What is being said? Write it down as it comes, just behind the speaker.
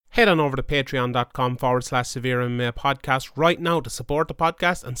Head on over to patreon.com/Severe MMA podcast right now to support the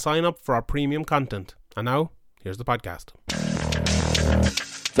podcast and sign up for our premium content. And now, here's the podcast.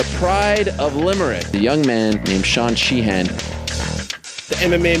 The pride of Limerick, a young man named Sean Sheehan. The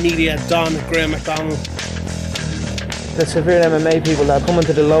MMA media, Don Graham McDonald. The Severe MMA people that are coming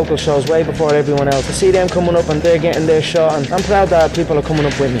to the local shows way before everyone else. I see them coming up and they're getting their shot, and I'm proud that people are coming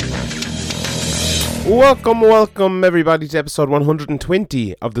up with me. Welcome everybody to episode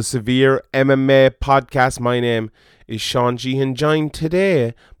 120 of the Severe MMA podcast. My name is Sean Sheehan, joined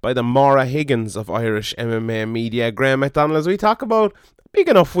today by the Maura Higgins of Irish MMA media, Graham McDonald, as we talk about a big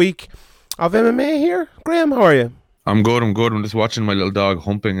enough week of MMA here. Graham, how are you? I'm good. I'm just watching my little dog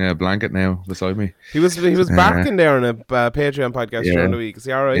humping a blanket now beside me. He was barking there on a Patreon podcast during the week. Is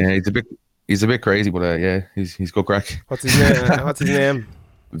he all right? Yeah, he's a bit crazy, but yeah, he's good crack. What's his name? What's his name?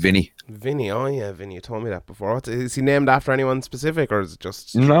 Vinny. Oh yeah, Vinny. You told me that before. Is he named after anyone specific, or is it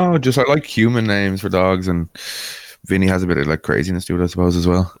just? No, just I like human names for dogs, and Vinny has a bit of like craziness to it, I suppose, as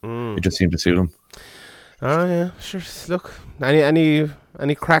well. It just seemed to suit him. Oh yeah, sure. Look, any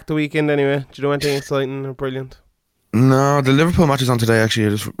crack the weekend anyway? Did you do anything exciting or brilliant? No, the Liverpool match is on today.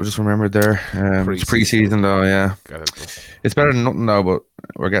 Actually, I just remembered there. It's pre-season though. Yeah, it's better than nothing though. But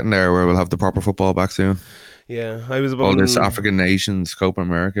we're getting there where we'll have the proper football back soon. Yeah, I was above all this African nations, Copa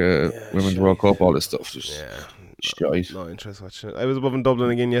America, Women's World Cup, all this stuff. No interest watching it. I was above in Dublin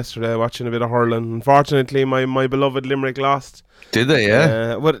again yesterday, watching a bit of hurling. Unfortunately, my beloved Limerick lost. Did they?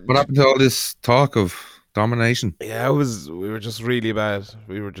 Yeah. What happened to all this talk of domination? Yeah, we were just really bad.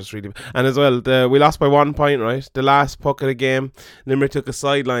 And as well, we lost by 1 point, right? The last puck of the game, Limerick took a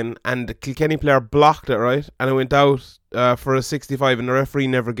sideline and the Kilkenny player blocked it, right? And it went out for a 65 and the referee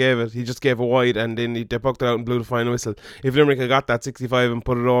never gave it. He just gave a wide and then they pucked it out and blew the final whistle. If Limerick had got that 65 and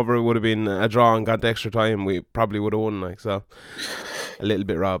put it over, it would have been a draw and got the extra time. We probably would have won, like, so a little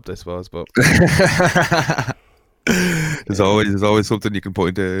bit robbed, I suppose, but There's always something you can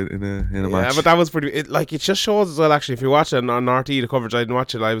point to in a match. Yeah, but that was pretty. It just shows as well. Actually, if you watch it on RT, the coverage, I didn't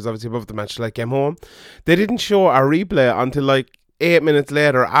watch it. I was obviously above the match. Like, came home, they didn't show a replay until like 8 minutes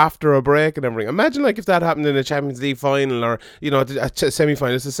later after a break and everything. Imagine like if that happened in a Champions League final or a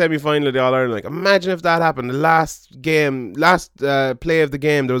semi-final. It's a semi-final of the All Ireland. Like, imagine if that happened. The last play of the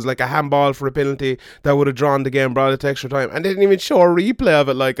game, there was like a handball for a penalty that would have drawn the game, brought it to extra time, and they didn't even show a replay of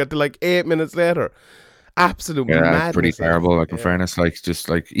it. Like until like 8 minutes later. Absolute madness. That's pretty terrible. Like, in fairness, like just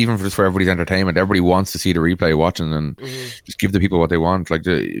like even for everybody's entertainment, everybody wants to see the replay watching, and just give the people what they want. Like,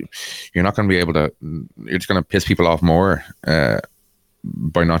 you're not going to be able to. You're just going to piss people off more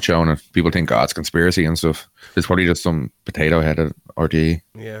by not showing it. People think, it's conspiracy and stuff. It's probably just some potato headed RTE.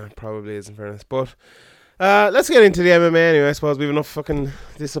 Yeah, probably is, in fairness, but. Let's get into the MMA anyway. I suppose we've enough fucking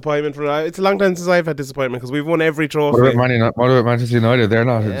disappointment for that. It's a long time since I've had disappointment because we've won every trophy. What about Manchester United? They're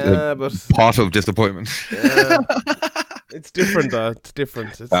not a pot of disappointment. Yeah. It's different though. It's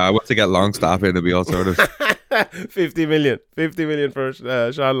different. Once they get Longstaff in, it'll be all sorted. 50 million for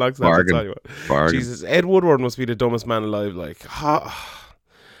Sean Longstaff. Bargain. Jesus, Ed Woodward must be the dumbest man alive. Like, how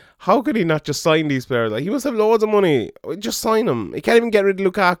could he not just sign these players? Like, he must have loads of money. Just sign them. He can't even get rid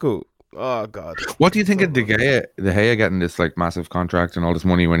of Lukaku. Oh God! What do you think of De Gea getting this like massive contract and all this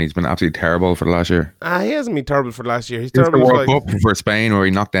money when he's been absolutely terrible for the last year? He hasn't been terrible for the last year. He's Since terrible the World Cup for Spain where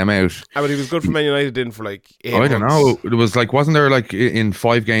he knocked them out. But he was good for Man United in for like 8 I don't know. It was like, wasn't there like in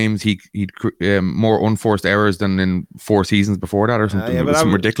 5 games he'd more unforced errors than in 4 seasons before that or something? It was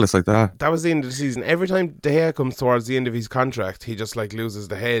something ridiculous like that. That was the end of the season. Every time De Gea comes towards the end of his contract, he just like loses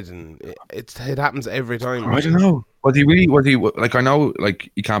the head, and it happens every time. I don't know. Was he like, I know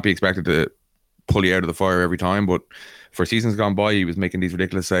like you can't be expected to pull you out of the fire every time, but for seasons gone by he was making these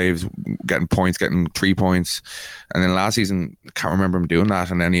ridiculous saves, getting 3 points, and then last season I can't remember him doing that,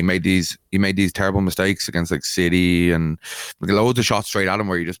 and then he made these terrible mistakes against like City and like loads of shots straight at him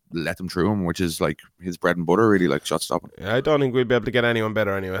where you just let them through him, which is like his bread and butter, really, like shot stopping. Yeah, I don't think we'll be able to get anyone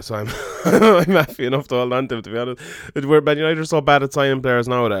better anyway, so I'm happy enough to hold on to him, to be honest. Man United are so bad at signing players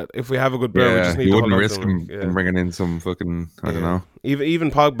now that if we have a good player, we just need to hold on to him. You wouldn't risk him bringing in some fucking I don't know. Even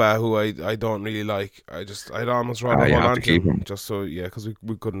Pogba, who I don't really like, I'd almost rather hold on to him just so, because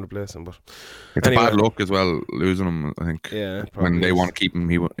we couldn't replace him. But it's a bad luck as well losing him, I think. Yeah, when they want to keep him,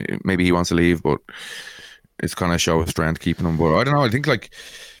 maybe he wants to leave, but it's kind of show of strength keeping him. But I don't know. I think like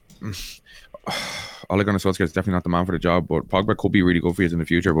Ole Gunnar Solskjaer is definitely not the man for the job, but Pogba could be really good for you in the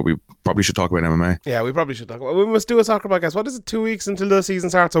future. But we probably should talk about MMA. Yeah, we probably should talk about. We must do a soccer podcast. What is it? 2 weeks until the season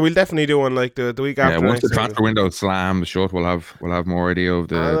starts, so we'll definitely do one like the week after. Yeah, once the transfer window slams shut, we'll have more idea of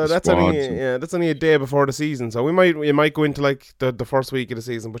the that's squads. That's only a day before the season, so we might go into like the first week of the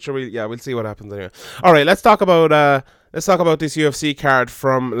season. But sure, we'll see what happens anyway. All right, let's talk about let's talk about this UFC card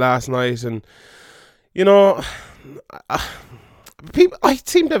from last night. And, you know, people, I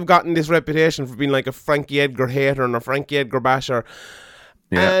seem to have gotten this reputation for being like a Frankie Edgar hater and a Frankie Edgar basher.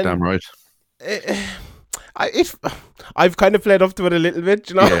 Yeah, And damn right. I've kind of played up to it a little bit,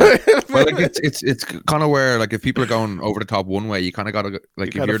 you know. Yeah. Well, like it's kind of where, like, if people are going over the top one way, you kind of got to, like,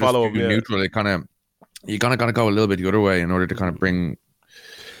 if you're just neutral, you kind of got to go a little bit the other way in order to kind of bring it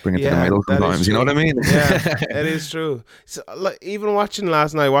to the middle sometimes. You know what I mean? Yeah, it is true. So, like, even watching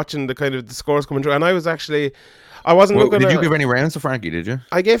last night, watching the scores coming through, and I wasn't looking. Did you give any rounds to Frankie? Did you?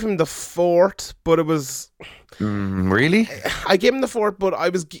 I gave him the 4th, but it was. Really? I gave him the 4th, but I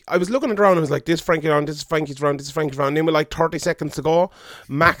was looking at the round. I was like, "This Frankie round, this is Frankie's round, this is Frankie's round." And then with like 30 seconds to go,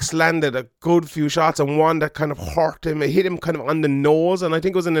 Max landed a good few shots, and one that kind of hurt him. It hit him kind of on the nose, and I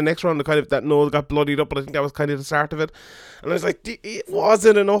think it was in the next round that nose got bloodied up. But I think that was kind of the start of it. And I was like, it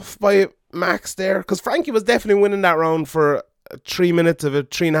wasn't enough by Max there, because Frankie was definitely winning that round for 3 minutes of it,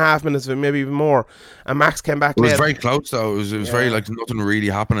 3.5 minutes of it, maybe even more. And Max came back. It was very close though. It was very, like, nothing really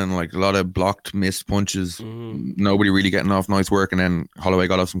happening. Like, a lot of blocked, missed punches. Nobody really getting off nice work, and then Holloway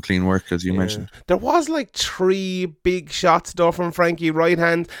got off some clean work, as you mentioned. There was like 3 big shots though from Frankie, right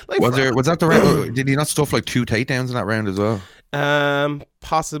hand. Like, was that the round? Did he not stuff like 2 takedowns in that round as well?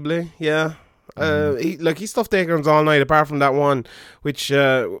 Possibly, yeah. He stuffed takedowns all night, apart from that one, which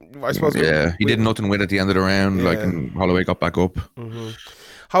I suppose. Yeah, he did nothing with at the end of the round. Like, and Holloway got back up.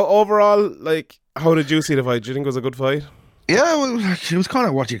 How overall, like, how did you see the fight? Do you think it was a good fight? Yeah, well, it was kind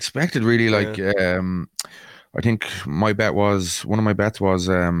of what you expected, really. Like, I think one of my bets was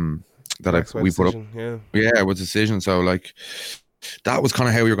that we put up. Yeah, it was decision. So, like, that was kind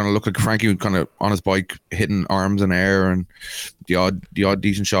of how we were going to look. Like, Frankie kind of on his bike, hitting arms in air, and the odd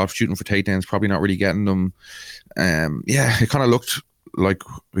decent shot, shooting for takedowns, probably not really getting them. Yeah, it kind of looked like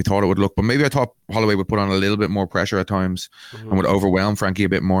we thought it would look, but maybe I thought Holloway would put on a little bit more pressure at times and would overwhelm Frankie a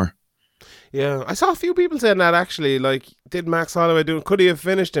bit more. Yeah, I saw a few people saying that, actually. Like, did Max Holloway do it? Could he have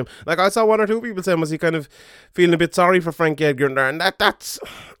finished him? Like, I saw 1 or 2 people saying, was he kind of feeling a bit sorry for Frankie Edgar in there? And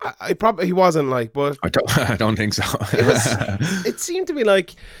he wasn't, like, but I don't think so. It seemed to be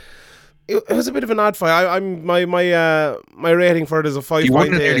like it was a bit of an odd fight. My rating for it is a 5.8. He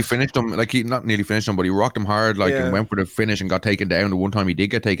wouldn't have nearly finished him. Like, he not nearly finished him, but he rocked him hard, like, and went for the finish and got taken down. The one time he did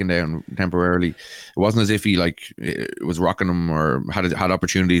get taken down temporarily, it wasn't as if he, like, was rocking him or had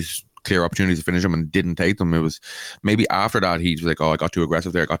clear opportunities to finish him and didn't take them. It was maybe after that he was like, "Oh, I got too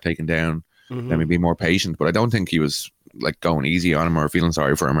aggressive there, I got taken down. Let me be more patient." But I don't think he was, like, going easy on him or feeling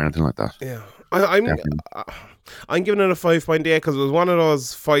sorry for him or anything like that. Yeah, I'm giving it a 5.8 because it was one of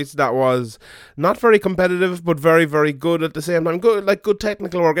those fights that was not very competitive, but very, very good at the same time. Good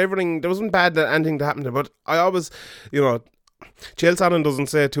technical work. Everything, there wasn't bad anything that happened there. But I always, Chael Sonnen doesn't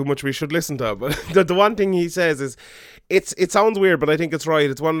say too much we should listen to. But the one thing he says is, it sounds weird, but I think it's right.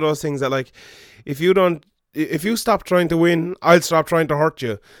 It's one of those things that, like, if you stop trying to win, I'll stop trying to hurt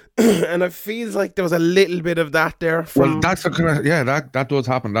you. And it feels like there was a little bit of that there. Well, that's that does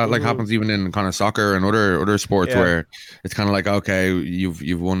happen. That like happens even in kind of soccer and other sports where it's kind of like, okay,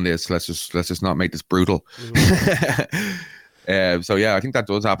 you've won this. Let's just not make this brutal. So yeah, I think that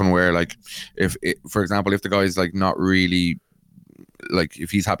does happen where, like, for example, if the guy's, like, not really, like,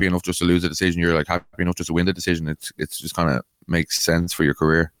 if he's happy enough just to lose a decision, you're, like, happy enough just to win the decision. It's just kind of makes sense for your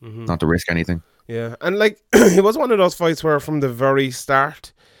career, not to risk anything. Yeah, and, like, it was one of those fights where from the very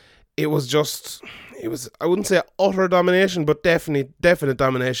start, it was I wouldn't say utter domination, but definite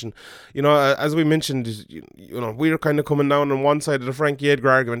domination. As we mentioned, we were kind of coming down on one side of the Frankie Edgar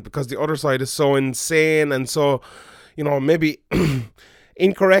argument because the other side is so insane and so, maybe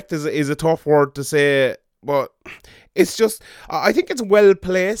incorrect is a tough word to say, but it's just, I think it's well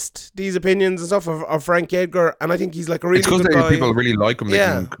placed, these opinions and stuff of Frank Edgar, and I think he's, like, a really good guy. People really like him. They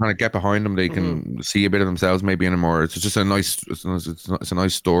can kind of get behind him. They can see a bit of themselves maybe in him more. It's just it's a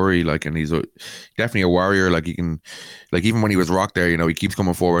nice story, like, and he's definitely a warrior. Like, he can, like, even when he was rocked there, he keeps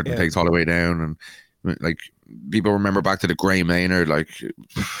coming forward and takes Holloway down, and, like, people remember back to the Gray Maynard, like,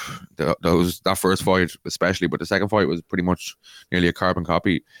 that first fight especially, but the second fight was pretty much nearly a carbon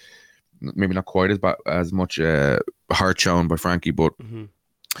copy. Maybe not quite as much heart shown by Frankie, but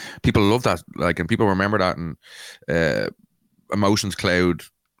people love that, like, and people remember that, and emotions cloud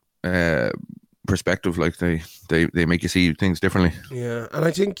perspective. Like, they make you see things differently. Yeah, and I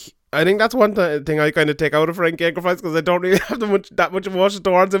think that's one thing I kind of take out of Frank Edgar fights, because I don't really have that much emotion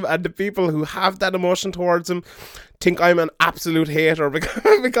towards him, and the people who have that emotion towards him think I'm an absolute hater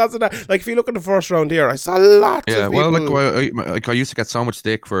because of that. Like, if you look at the first round here, I saw lots of people. Well, like, I used to get so much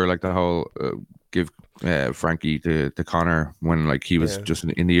stick for, like, the whole give Frankie to Conor when like he was just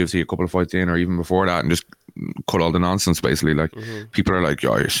in the UFC a couple of fights in, or even before that, and just cut all the nonsense basically. Like people are like,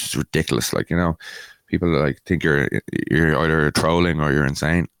 "Oh, it's ridiculous!" Like, you know, people like think you're either trolling or you're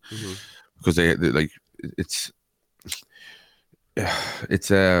insane because they like it's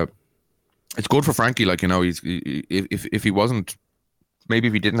good for Frankie. Like, you know, if he wasn't, maybe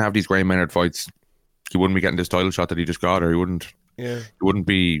if he didn't have these Gray Maynard fights, he wouldn't be getting this title shot that he just got, or he wouldn't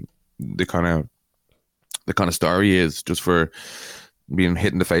be the kind of star he is, just for being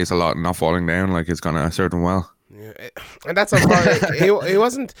hit in the face a lot and not falling down. Like, it's kind of served him well. Yeah, and that's he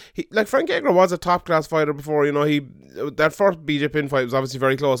wasn't like Frank Edgar was a top class fighter before. You know, that first BJ Penn fight was obviously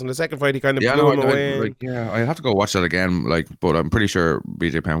very close, and the second fight he kind of blew him away. I have to go watch that again. Like, but I'm pretty sure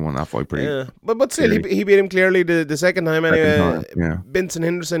BJ Penn won that fight pretty. Yeah, but still, he beat him clearly the second time anyway. Benson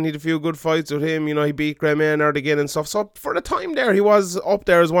Henderson, he had a few good fights with him. You know, he beat Gray Maynard again and stuff. So for the time there, he was up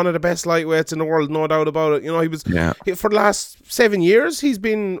there as one of the best lightweights in the world, no doubt about it. You know, he was for the last 7 years, he's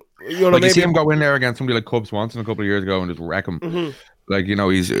been. You know, like, you see him go in there against somebody like Cub Swanson a couple of years ago and just wreck him. Like, you know,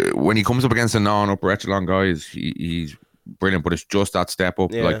 he's when he comes up against the non-upper echelon guys, he's brilliant. But it's just that step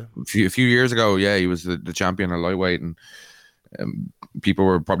up. Like a few years ago, he was the champion of lightweight, and people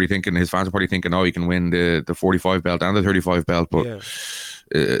were probably thinking, his fans were probably thinking, oh, he can win the 45 belt and the 35 belt. But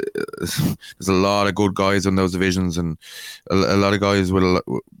there's a lot of good guys in those divisions, and a lot of guys with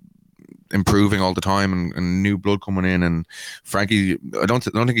improving all the time, and new blood coming in. And Frankie, I don't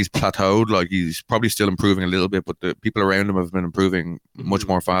think he's plateaued. Like, he's probably still improving a little bit, but the people around him have been improving much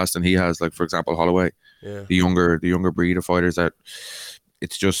more fast than he has. Like, for example, Holloway, the younger breed of fighters. That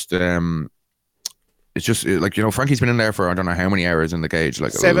it's just like, you know, Frankie's been in there for I don't know how many hours in the cage.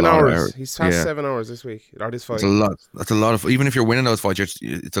 Like 7 hours. He's passed 7 hours this week or this fight. It's a lot. That's a lot of. Even if you're winning those fights,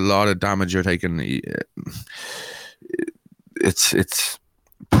 it's a lot of damage you're taking. It's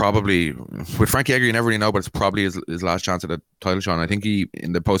probably with Frankie Edgar, you never really know, but it's probably his last chance at a title shot. And I think he,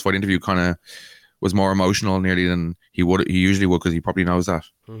 in the post-fight interview, kind of was more emotional nearly than he usually would, because he probably knows that.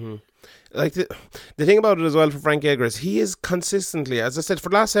 Like, the thing about it as well for Frankie Edgar is he is consistently, as I said, for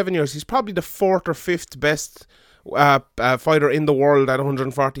the last 7 years, he's probably the 4th or 5th best fighter in the world at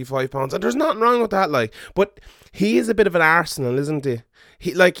 145 pounds, and there's nothing wrong with that. Like, but he is a bit of an arsenal, isn't he?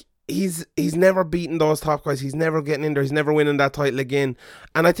 He's never beaten those top guys. He's never getting in there. He's never winning that title again.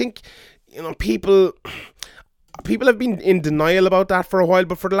 And I think, you know, people have been in denial about that for a while,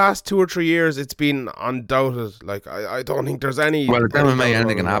 but for the last 2 or 3 years, it's been undoubted. Like, I don't think there's any. Well, at MMA,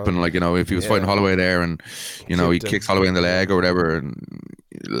 anything can happen. Like, you know, if he was fighting Holloway there, and, you know, he kicks Holloway in the leg or whatever, and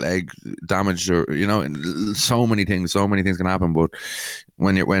leg damage, or, you know, so many things can happen. But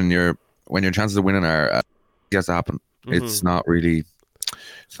when your chances of winning are it has to happen. It's not really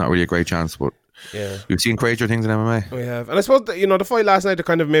a great chance, but we've seen crazier things in MMA. We have. And I suppose, you know, the fight last night, to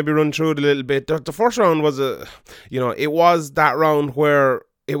kind of maybe run through it a little bit, the first round was it was that round where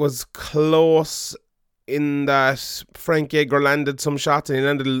it was close, in that Frank Edgar landed some shots and he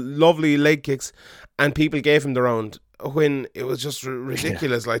landed lovely leg kicks, and people gave him the round when it was just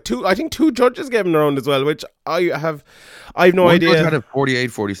ridiculous. Like, I think two judges gave him the round as well, which I have no idea. One judge had a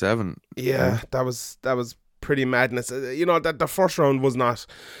 48-47. That was pretty madness. You know, that the first round was not.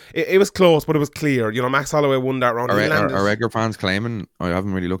 It was close, but it was clear. You know, Max Holloway won that round. Are Edgar fans claiming? I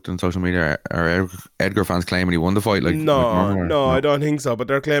haven't really looked on social media. Are Edgar fans claiming he won the fight? Like, no, I don't think so. But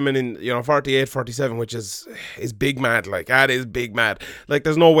they're claiming in 48-47, which is big mad. Like, that is big mad. Like,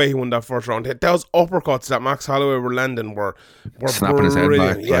 there's no way he won that first round. Those uppercuts that Max Holloway were landing were snapping his head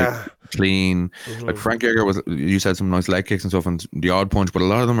back. Yeah. Clean. Like, Frank Edgar you said some nice leg kicks and stuff, and the odd punch, but a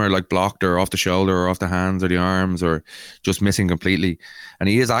lot of them are like blocked or off the shoulder or off the hands or the arms, or just missing completely. And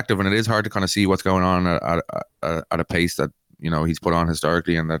he is active, and it is hard to kind of see what's going on at a pace that, you know, he's put on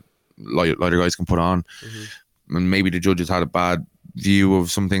historically, and that lighter guys can put on. And maybe the judges had a bad view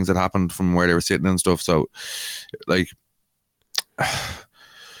of some things that happened from where they were sitting and stuff. So, like,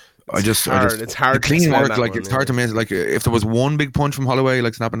 it's hard. The clean work, like, it's hard to miss. Like, if there was one big punch from Holloway,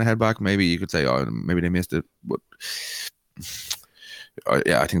 like snapping the head back, maybe you could say, oh, maybe they missed it. But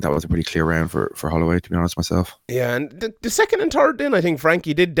I think that was a pretty clear round for Holloway, to be honest myself. Yeah, and the second and third, then I think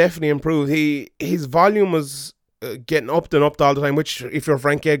Frankie did definitely improve. His volume was getting upped and upped all the time, which, if you're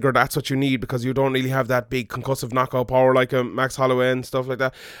Frank Edgar, that's what you need, because you don't really have that big concussive knockout power like Max Holloway and stuff like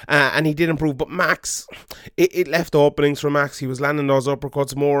that. And he did improve, but Max, it left openings for Max. He was landing those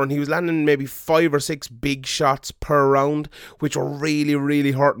uppercuts more, and he was landing maybe 5 or 6 big shots per round, which were really,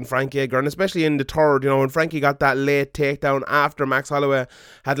 really hurting Frank Edgar. And especially in the third, you know, when Frankie got that late takedown after Max Holloway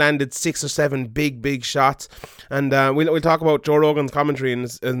had landed 6 or 7 big shots. And we'll talk about Joe Rogan's commentary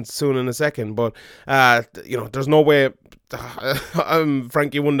soon in a second, but you know, there's no way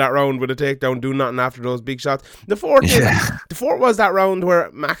Frankie won that round with a takedown, do nothing after those big shots. The fourth was that round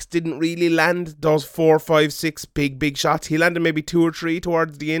where Max didn't really land those 4, 5, 6 big shots. He landed maybe 2 or 3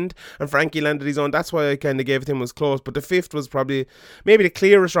 towards the end, and Frankie landed his own. That's why I kind of gave it to him, was close. But the fifth was probably maybe the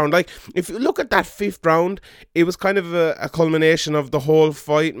clearest round. Like, if you look at that fifth round, it was kind of a culmination of the whole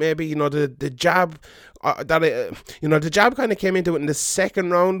fight. Maybe, you know, the jab. The jab kind of came into it in the second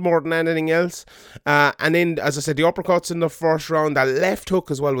round more than anything else, and then, as I said, the uppercuts in the first round, that left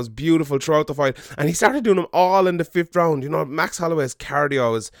hook as well was beautiful throughout the fight, and he started doing them all in the fifth round. You know, Max Holloway's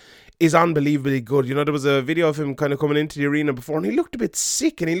cardio is unbelievably good. You know, there was a video of him kind of coming into the arena before, and he looked a bit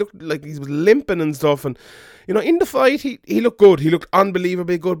sick, and he looked like he was limping and stuff, and, you know, in the fight he looked good, he looked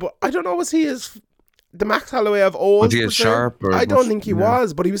unbelievably good, but I don't know, was he as the Max Holloway of old? Was he as sharp? I don't think he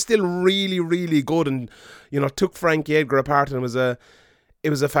was, but he was still really, really good, and, you know, took Frankie Edgar apart, and it was a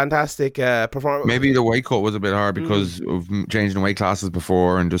fantastic performance. Maybe the weight cut was a bit hard because of changing weight classes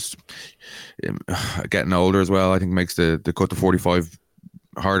before, and just getting older as well. I think makes the cut to 45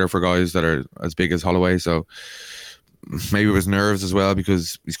 harder for guys that are as big as Holloway. So maybe it was nerves as well,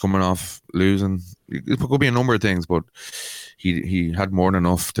 because he's coming off losing. It could be a number of things, but he had more than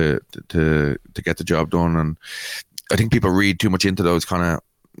enough to get the job done. And I think people read too much into those kind of,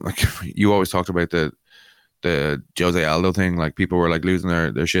 like, you always talked about the Jose Aldo thing. Like, people were like losing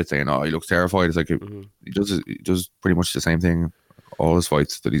their shit, saying, "Oh, he looks terrified." It's like he does pretty much the same thing all his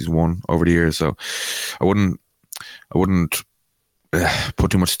fights that he's won over the years. So I wouldn't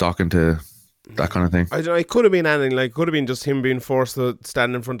put too much stock into that kind of thing. I don't know, it could have been anything. Like, could have been just him being forced to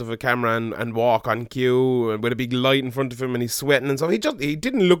stand in front of a camera and walk on cue with a big light in front of him, and he's sweating and so he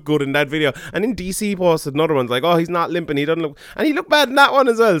didn't look good in that video. And then DC posted another one like, "Oh, he's not limping, he doesn't look," and he looked bad in that one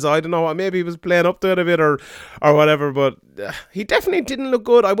as well. So I don't know, maybe he was playing up to it a bit or whatever, but he definitely didn't look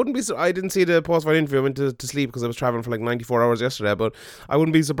good. I didn't see the post-fight interview. I went to sleep because I was traveling for like 94 hours yesterday, but I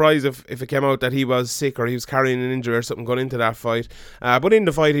wouldn't be surprised if it came out that he was sick or he was carrying an injury or something going into that fight. But in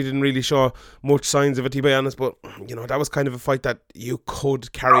the fight, he didn't really show much signs of it, to be honest. But, you know, that was kind of a fight that you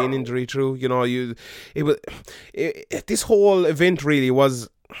could carry an injury through. You know, this whole event really was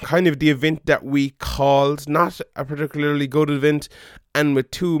kind of the event that we called, not a particularly good event, and with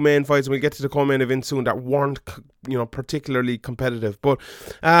two main fights, and we'll get to the co-main event soon, that weren't, you know, particularly competitive. But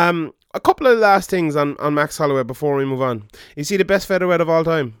a couple of last things on Max Holloway before we move on. Is he the best featherweight of all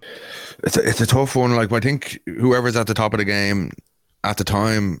time? It's a tough one. Like, I think whoever's at the top of the game at the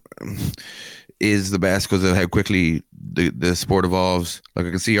time is the best because of how quickly the sport evolves. Like, I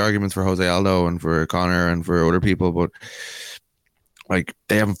can see arguments for Jose Aldo and for Conor and for other people, but like,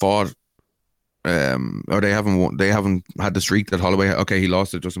 they haven't fought, or they haven't had the streak that Holloway. Okay, he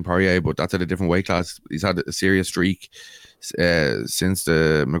lost to Justin Poirier, but that's at a different weight class. He's had a serious streak since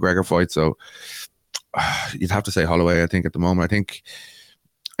the McGregor fight. So you'd have to say Holloway. I think at the moment,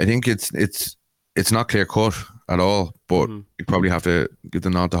 I think it's not clear cut at all, but you probably have to give the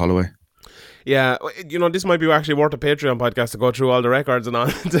nod to Holloway. Yeah, you know, this might be actually worth a Patreon podcast to go through all the records and all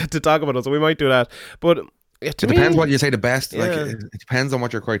to talk about it, so we might do that. But it depends what you say the best. Yeah. Like, it depends on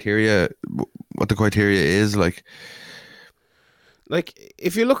what the criteria is. Like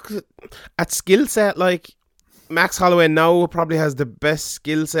if you look at skill set, like, Max Holloway now probably has the best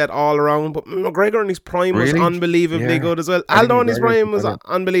skill set all around, but McGregor in his prime was unbelievably good as well. Aldo in his prime was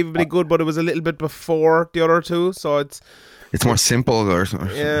unbelievably good, but it was a little bit before the other two, so it's more simple or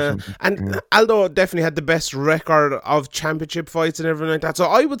something. Yeah, and Aldo definitely had the best record of championship fights and everything like that. So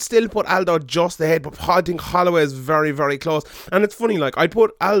I would still put Aldo just ahead, but I think Holloway is very, very close. And it's funny, like, I'd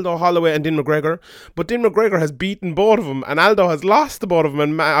put Aldo, Holloway, and Din McGregor, but Din McGregor has beaten both of them, and Aldo has lost to both of them,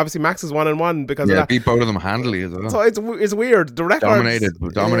 and obviously Max is 1-1 because of that. Beat both of them handily as well. So it's weird. The record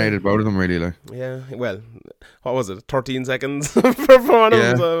dominated both of them really. Like, yeah, well, what was it? 13 seconds for one of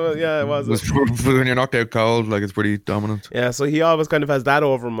them. So yeah, it was. When you're knocked out cold, like, it's pretty dominant. Yeah, so he always kind of has that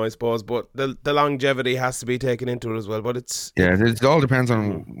over him, I suppose, but the longevity has to be taken into it as well. But it all depends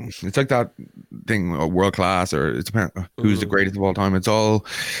on. It's like that thing, world class, or it depends who's the greatest of all time. It's all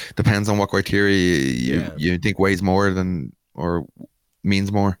depends on what criteria you think weighs more than or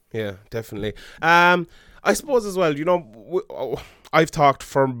means more. Yeah, definitely. I suppose as well, you know, I've talked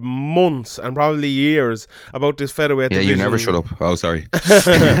for months and probably years about this featherweight division. Yeah, you never shut up. Oh, sorry.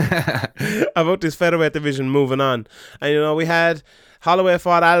 About this featherweight division moving on. And, you know, we had Holloway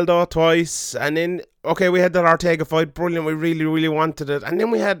fought Aldo twice, and then, okay, we had that Ortega fight, brilliant, we really, really wanted it. And then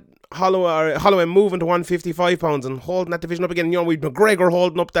we had Holloway moving to 155 pounds and holding that division up again. You know, we'd McGregor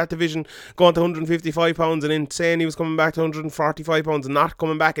holding up that division, going to 155 pounds, and then saying he was coming back to 145 pounds and not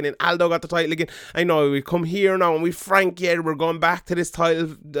coming back, and then Aldo got the title again. I know we come here now, and we Frankie Edgar, we're going back to this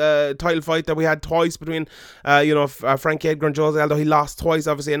title fight that we had twice between Frankie Edgar and Jose Aldo. He lost twice,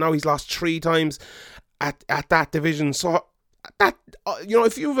 obviously, and now he's lost 3 times at that division. So that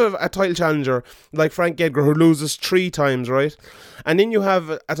if you have a title challenger like Frank Edgar who loses 3 times, right, and then you have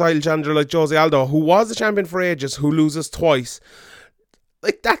a title challenger like Jose Aldo who was a champion for ages who loses twice,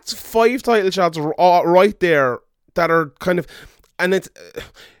 like that's 5 title shots right there that are kind of, and it's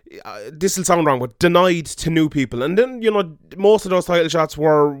this will sound wrong, but denied to new people. And then, most of those title shots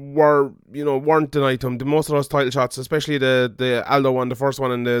weren't denied to him. Most of those title shots, especially the Aldo one, the first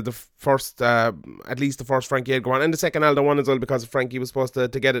one, and the first, at least the first Frankie Edgar one, and the second Aldo one as well, because Frankie was supposed to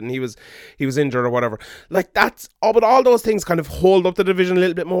get it and he was injured or whatever. Like that's, but all those things kind of hold up the division a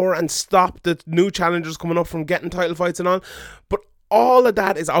little bit more and stop the new challengers coming up from getting title fights and all. But all of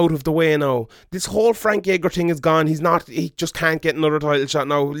that is out of the way now. This whole Frank Edgar thing is gone. He just can't get another title shot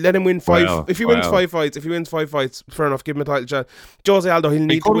now. Let him win 5. If he wins 5 fights, fair enough, give him a title shot. Jose Aldo, he'll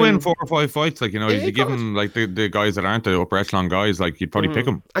need to win 4 or 5 fights. Like, you give him like the guys that aren't the upper echelon guys, like you'd probably pick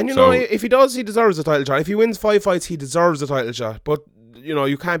him. And if he does, he deserves a title shot. If he wins 5 fights, he deserves a title shot. But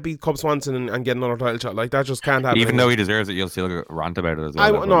you can't beat Cub Swanson and get another title shot. Like, that just can't happen. Even though he deserves it, you'll still rant about it as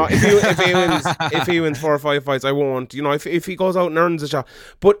well. No, if he wins 4 or 5 fights, I won't. If he goes out and earns a shot.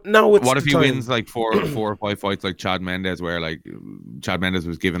 But now it's what if he wins like 4 or 5 fights like Chad Mendes, where like Chad Mendes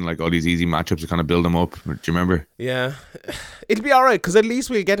was given like all these easy matchups to kind of build him up? Do you remember? Yeah, it'll be all right, because at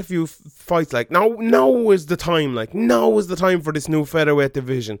least we'll get a few fights. Like now is the time. Like now is the time for this new featherweight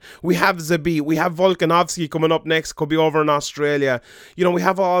division. We have Zabit, we have Volkanovski coming up next. Could be over in Australia. We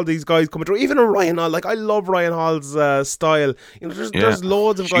have all these guys coming through. Even a Ryan Hall. Like, I love Ryan Hall's style. There's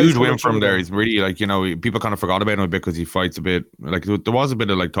loads of guys. Huge win from there. He's really, like, people kind of forgot about him a bit because he fights a bit. Like, there was a bit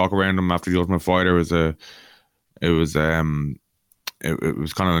of like talk around him after the Ultimate Fighter. It was kind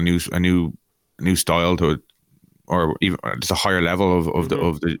of a new style to it, or even just a higher level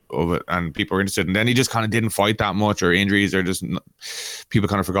of it, and people were interested. And then he just kind of didn't fight that much, or injuries, or just people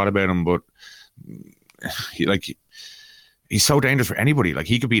kind of forgot about him. But he's so dangerous for anybody. Like,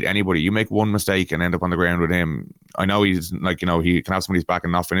 he could beat anybody. You make one mistake and end up on the ground with him. I know he's like, he can have somebody's back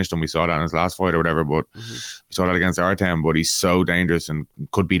and not finish them. We saw that in his last fight or whatever, but we saw that against Artem. But he's so dangerous and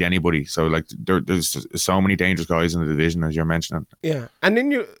could beat anybody. So like, there's so many dangerous guys in the division, as you're mentioning. Yeah, and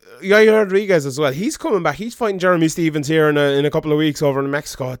then Yair Rodriguez as well. He's coming back. He's fighting Jeremy Stevens here in a couple of weeks over in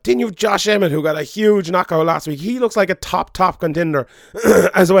Mexico. Then you've Josh Emmett, who got a huge knockout last week. He looks like a top contender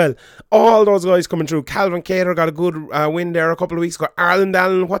as well. All those guys coming through. Calvin Kattar got a good win there a couple of weeks ago. Arlen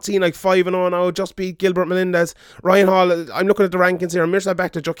Dallin, what's he like, 5-0 now? Just beat Gilbert Melendez. Ryan Hall, I'm looking at the rankings here. Mirza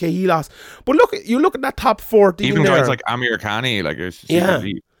Bektic, okay, he lost. But you look at that top 14 even there. guys like Amir Khani, like,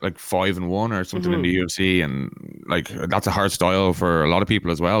 like 5-1 or something in the UFC, and like that's a hard style for a lot of people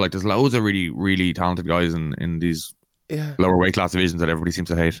as well. Like, there's loads of really, really talented guys in these lower weight class divisions that everybody seems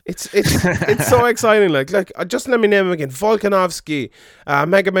to hate. It's so exciting. Like just let me name them again: Volkanovski,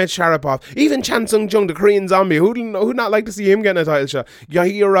 Magomed Sharapov, even Chan Sung Jung, the Korean Zombie. Who'd not like to see him getting a title shot?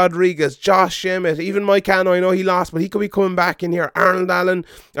 Yair Rodriguez, Josh Emmett, even Mike Cano. I know he lost, but he could be coming back in here. Arnold Allen,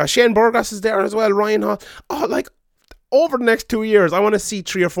 Shane Burgos is there as well. Ryan Hall. Over the next 2 years, I want to see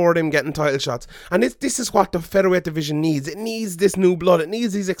 3 or 4 of them getting title shots. And this is what the featherweight division needs. It needs this new blood. It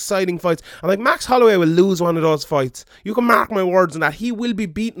needs these exciting fights. And like, Max Holloway will lose one of those fights. You can mark my words on that. He will be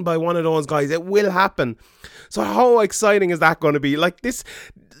beaten by one of those guys. It will happen. So how exciting is that going to be? Like, this,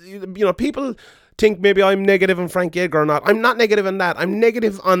 people think maybe I'm negative on Frank Edgar or not. I'm not negative on that. I'm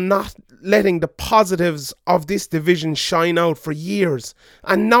negative on not letting the positives of this division shine out for years.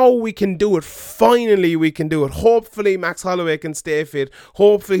 And now we can do it. Finally, we can do it. Hopefully, Max Holloway can stay fit.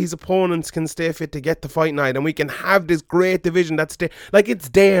 Hopefully, his opponents can stay fit to get the fight night. And we can have this great division that's there. Like, it's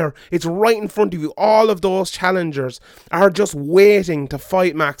there. It's right in front of you. All of those challengers are just waiting to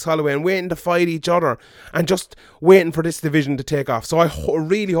fight Max Holloway and waiting to fight each other and just waiting for this division to take off. So I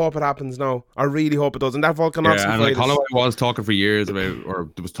really hope it happens now. I really hope it does. And that Volkanovski fight, and like, Holloway was talking for years about, or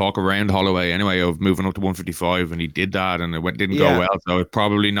there was talk around Holloway anyway of moving up to 155, and he did that, and it didn't go well. So it's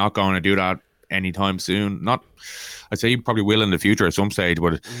probably not going to do that anytime soon. I'd say he probably will in the future at some stage,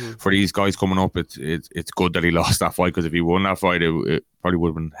 but for these guys coming up, it's good that he lost that fight, because if he won that fight, it probably would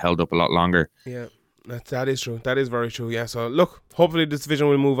have been held up a lot longer. Yeah. That is true. That is very true. Yeah. So look, hopefully this division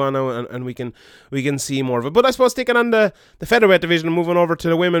will move on now, and we can see more of it. But I suppose sticking on the featherweight division and moving over to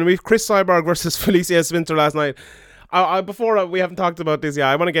the women, we've Chris Cyborg versus Felicia Spencer last night. Before we haven't talked about this yet,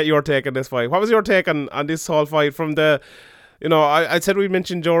 I want to get your take on this fight. What was your take on this whole fight from the You know, I said we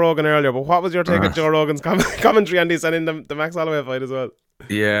mentioned Joe Rogan earlier, but what was your take on Joe Rogan's commentary on this and in the Max Holloway fight as well?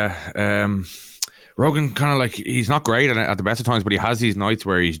 Yeah, Rogan kind of like, he's not great at the best of times, but he has these nights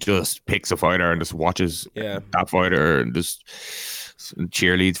where he just picks a fighter and just watches that fighter and just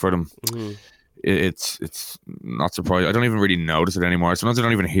cheerleads for them. Mm-hmm. It's not surprising. I don't even really notice it anymore. Sometimes I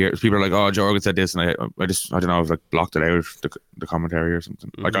don't even hear. People are like, "Oh, Joe Rogan said this," and I don't know. I've like blocked it out the commentary or something.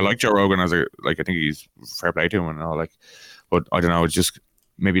 Mm-hmm. Like I like Joe Rogan as I think he's fair play to him and all. Like, but I don't know. It's just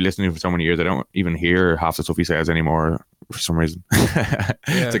maybe listening for so many years, I don't even hear half the stuff he says anymore for some reason.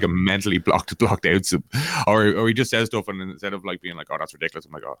 It's like a mentally blocked out, or he just says stuff and instead of like being like, "Oh, that's ridiculous,"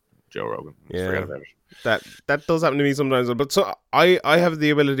 I'm like, "Oh, Joe Rogan." Forget about it. That does happen to me sometimes, but so I have the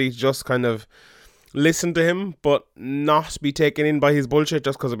ability to just kind of listen to him but not be taken in by his bullshit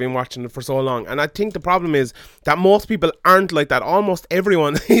just because I've been watching it for so long. And I think the problem is that most people aren't like that. Almost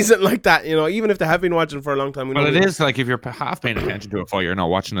everyone isn't like that, you know, even if they have been watching it for a long time. Well, it is like if you're half paying attention to a fight, you're not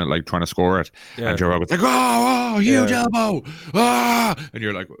watching it like trying to score it, and Joe Rogan's like, "Oh, huge elbow, and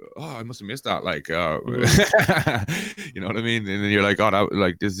you're like, "Oh, I must have missed that," like, you know what I mean? And then you're like, "Oh, that,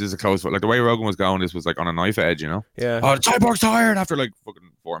 like this is a close fight." Like the way Rogan was going, this was like on a knife edge, you know? Yeah. Oh, Cyborg's tired after like fucking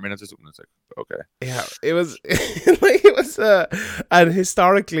 4 minutes or something. It's like, okay. Yeah, it was like it was an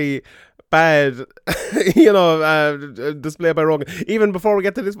historically bad, you know, display by Rogan. Even before we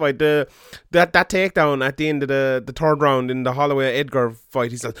get to this fight, that takedown at the end of the third round in the Holloway Edgar fight,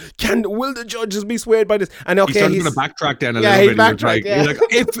 he says, "Will the judges be swayed by this?" And okay, he's going to backtrack down a little bit. He's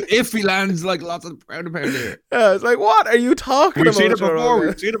like, if he lands like lots of pound here. Yeah, it's like, what are you talking about? We've seen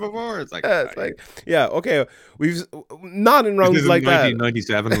it before. It's like, okay, we've not in rounds like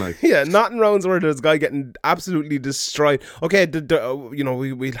 1997, like not in rounds where there's a guy getting absolutely destroyed. Okay, you know,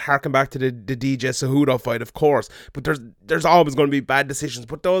 we'll harken back to the DJ Cejudo fight, of course, but there's always going to be bad decisions,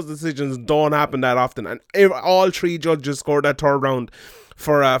 but those decisions don't happen that often, and all three judges scored that third round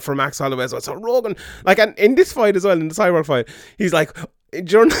for Max Holloway as well. So Rogan, like, and in this fight as well, in the Cyborg fight, he's like,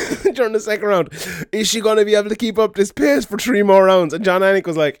 during the second round, is she going to be able to keep up this pace for 3 more rounds? And John Anik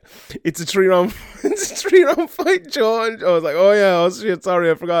was like, it's a 3-round fight, Joe. And I was like, oh yeah, oh shit, sorry,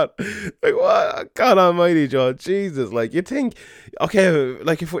 I forgot. Like, what? God almighty, Joe, Jesus. Like, you think, okay,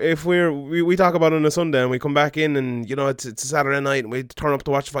 like if we talk about it on a Sunday and we come back in and, you know, it's a Saturday night and we turn up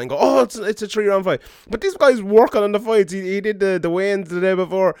to watch the fight and go, oh, it's a 3-round fight. But this guy's working on the fights. He did the weigh-ins the day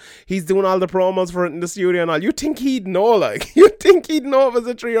before. He's doing all the promos for it in the studio and all. You think he'd know, like, you think he'd know if it's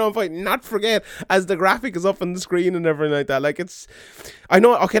a 3-round fight, not forget as the graphic is up on the screen and everything like that. Like, it's, I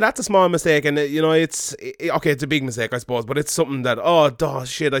know, okay, that's a small mistake, and you know, it's a big mistake, I suppose, but it's something that, oh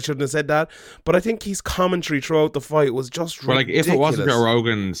shit, I shouldn't have said that. But I think his commentary throughout the fight was just ridiculous. Like, if it wasn't Joe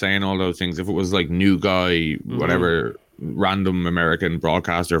Rogan saying all those things, if it was like new guy, whatever, random American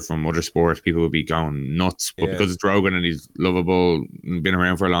broadcaster from other sports, people would be going nuts. But because it's Rogan and he's lovable and been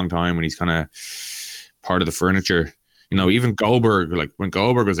around for a long time and he's kind of part of the furniture. You know, even Goldberg, like when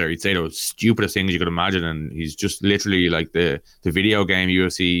Goldberg was there, he'd say the stupidest things you could imagine, and he's just literally like the video game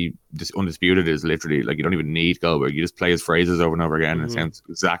UFC Undisputed is literally like, you don't even need Goldberg. You just play his phrases over and over again, and it sounds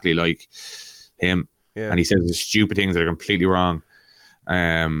exactly like him. Yeah. And he says the stupid things that are completely wrong,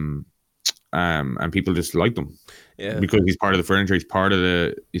 and people just like them, because he's part of the furniture. He's part of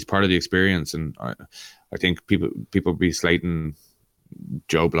the experience, and I think people be slating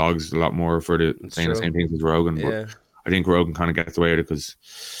Joe Blogs a lot more for saying the same things as Rogan, but I think Rogan kind of gets away with it because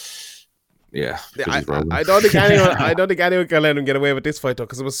I don't think anyone can let him get away with this fight though,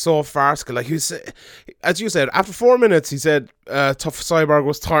 because it was so farcical. Like, as you said, after 4 minutes, he said tough Cyborg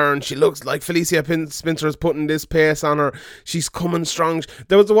was tired. She looks like Felicia Spencer is putting this pace on her. She's coming strong.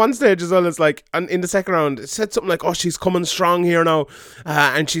 There was the one stage as well. It's like, and in the second round, it said something like, "Oh, she's coming strong here now,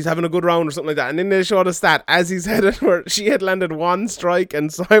 and she's having a good round" or something like that. And then they showed a stat as he said it, where she had landed 1 strike and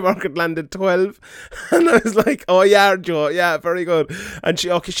Cyborg had landed 12. And I was like, "Oh yeah, Joe, yeah, very good." And she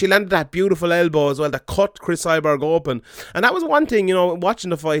landed that beautiful elbow as well that cut Chris Cyborg open, and that was one thing, you know, watching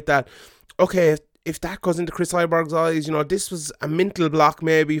the fight, that okay, if that goes into Chris Cyborg's eyes, you know, this was a mental block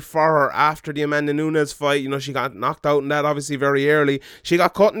maybe for her after the Amanda Nunes fight. You know, she got knocked out in that obviously very early. She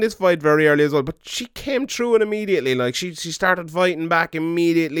got caught in this fight very early as well, but she came through it immediately. Like, she started fighting back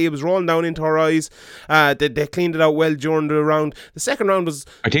immediately. It was rolling down into her eyes. They cleaned it out well during the round. The second round was,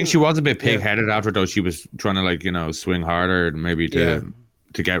 I think she was a bit pig-headed after, though. She was trying to, like, you know, swing harder maybe to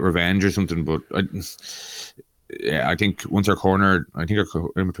get revenge or something, but I think once her corner, I think her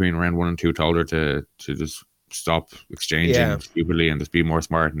in between round 1 and 2 told her to just stop exchanging stupidly and just be more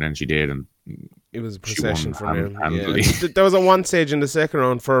smart, and then she did, and It was a She procession won from him. handily. Yeah. There was a one stage in the second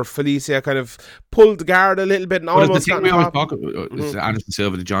round for Felicia kind of pulled the guard a little bit and But almost the got thing we on always top. talk is Anderson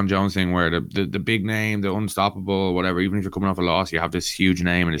Silva, the John Jones thing, where the big name, the unstoppable, whatever. Even if you're coming off a loss, you have this huge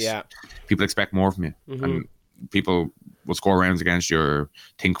name, and it's, people expect more from you, and people will score rounds against you or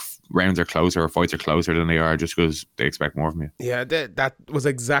think rounds are closer or fights are closer than they are just because they expect more from you. Yeah, that was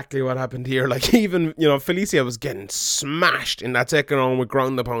exactly what happened here. Like, even, Felicia was getting smashed in that second round with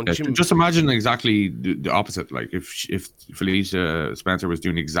ground and pound. Yeah, just imagine exactly the opposite. Like, if Felicia Spencer was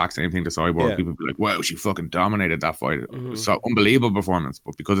doing the exact same thing to Cyborg, people would be like, wow, she fucking dominated that fight. It was so unbelievable performance.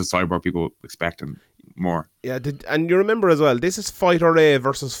 But because it's Cyborg, people expecting more. Yeah, and you remember as well, this is Fighter A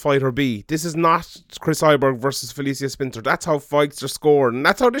versus Fighter B. This is not Chris Cyborg versus Felicia Spencer. That's how fights are scored, and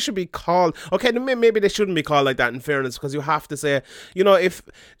that's how they should be called. Okay, maybe they shouldn't be called like that, in fairness, because you have to say, if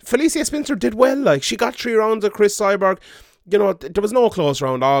Felicia Spencer did well, like, she got 3 rounds of Chris Cyborg, there was no close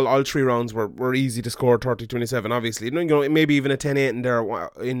round. All 3 rounds were easy to score, 30-27, obviously. Maybe even a 10-8 in there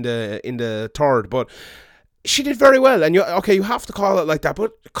in the third, but she did very well, and you have to call it like that,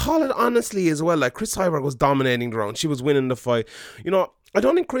 but call it honestly as well. Like, Chris Cyborg was dominating the round. She was winning the fight. I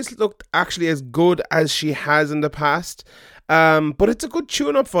don't think Chris looked actually as good as she has in the past. But it's a good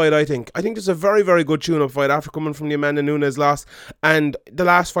tune-up fight, I think. I think it's a very, very good tune-up fight after coming from the Amanda Nunes loss and the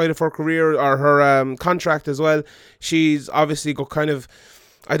last fight of her career, or her contract as well. She's obviously got kind of,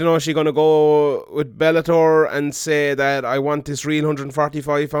 I don't know, is she going to go with Bellator and say that I want this real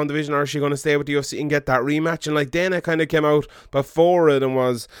 145-pound division, or is she going to stay with the UFC and get that rematch? And like, Dana kind of came out before it and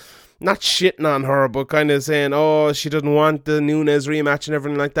was not shitting on her, but kind of saying, oh, she doesn't want the Nunes rematch and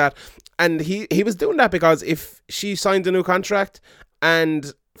everything like that. And he was doing that because if she signs a new contract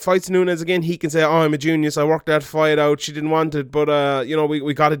and fights Nunes again, he can say, oh, I'm a genius, I worked that fight out, she didn't want it, but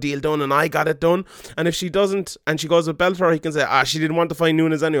we got a deal done and I got it done. And if she doesn't and she goes with Bellator, he can say, she didn't want to fight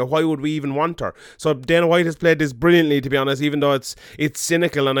Nunes anyway, why would we even want her? So Dana White has played this brilliantly, to be honest, even though it's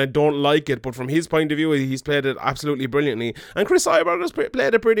cynical and I don't like it, but from his point of view, he's played it absolutely brilliantly. And Chris Cyborg has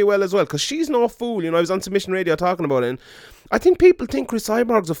played it pretty well as well, because she's no fool. I was on Submission Radio talking about it, and I think people think Chris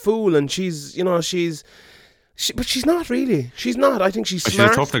Cyborg's a fool, and but she's not really. She's not. I think she's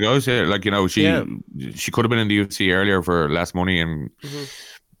smart. She's a tough negotiator. Like, she could have been in the UFC earlier for less money and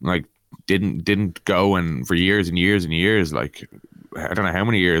like didn't go, and for years and years and years, like, I don't know how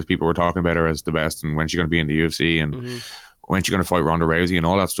many years people were talking about her as the best and when she's going to be in the UFC and when she's going to fight Ronda Rousey and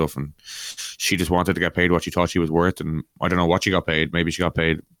all that stuff. And she just wanted to get paid what she thought she was worth. And I don't know what she got paid. Maybe she got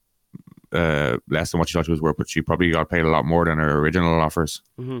paid less than what she thought she was worth, but she probably got paid a lot more than her original offers.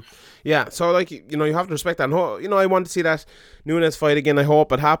 Yeah, so like, you have to respect that. And, I want to see that Nunes fight again. I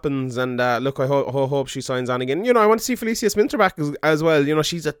hope it happens, and look, I hope she signs on again. I want to see Felicia Spencer back as well.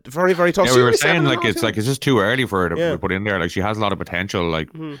 She's a very, very tough. Yeah, we were saying like it's just too early for her to put in there. Like, she has a lot of potential. Like,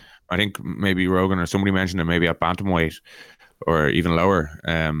 I think maybe Rogan or somebody mentioned it, maybe at bantamweight or even lower.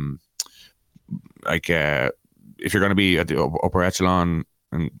 If you're going to be at the upper echelon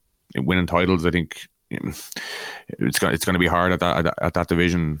and winning titles, I think it's going to be hard at that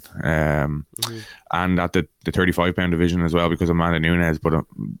division, and at the 35-pound division as well, because of Amanda Nunes. But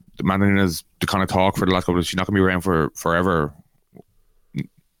Amanda Nunes, the kind of talk for the last couple of, she's not going to be around for forever.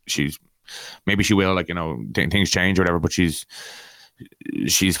 Maybe she will, like, things change or whatever, but she's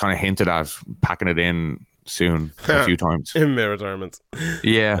kind of hinted at packing it in soon a few times in their retirement.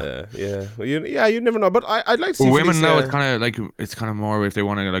 Yeah. Well, you never know, but I'd like to see women Felicia. Now it's kind of more if they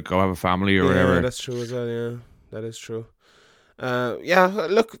want to, like, go have a family or whatever. That's true as well. Yeah, that is true.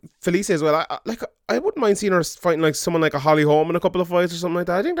 Look, Felicia as well. I wouldn't mind seeing her fighting like someone like a Holly Holm in a couple of fights or something like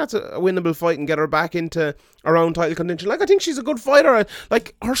that. I think that's a winnable fight and get her back into around title contention. Like, I think she's a good fighter.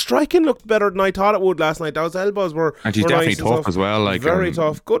 Like, her striking looked better than I thought it would last night. Those elbows were, and she's definitely tough as well. Like, very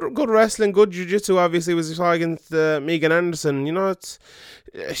tough. Good wrestling, good jiu-jitsu. Obviously, was against Megan Anderson.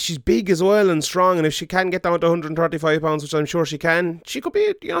 She's big as well and strong, and if she can get down to 135 pounds, which I'm sure she can, she could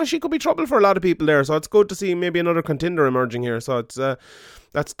be trouble for a lot of people there. So it's good to see maybe another contender emerging here. So it's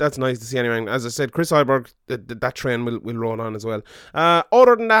that's nice to see anyway. As I said, Chris Cyborg, that train will roll on as well.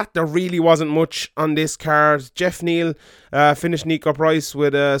 Other than that, there really wasn't much on this card. Jeff Neal finished Nico Price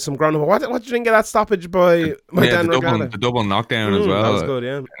with some ground. What did you think of that stoppage by Dan Regatta? The double knockdown as well. That was good,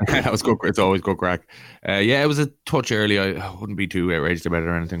 yeah. That was good. It's always good crack. It was a touch early. I wouldn't be too outraged about it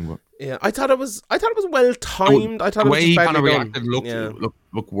or anything, but yeah, I thought it was well timed. I thought the way he kind of reacted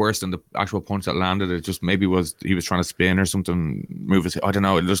looked worse than the actual punch that landed. It just maybe he was trying to spin or something, move his. I don't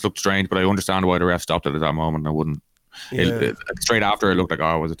know. It just looked strange, but I understand why the ref stopped it at that moment. I wouldn't. Straight after, it looked like,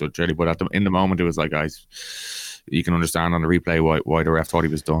 was it touch early? But in the moment, it was like, guys, you can understand on the replay why the ref thought he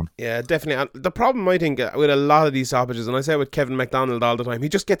was done. Yeah, definitely. And the problem, I think, with a lot of these stoppages, and I say with Kevin McDonald all the time, he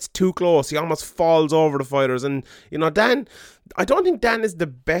just gets too close. He almost falls over the fighters. And, Dan, I don't think Dan is the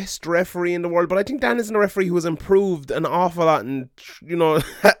best referee in the world, but I think Dan is a referee who has improved an awful lot and,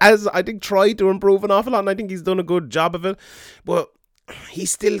 as I think tried to improve an awful lot, and I think he's done a good job of it. But he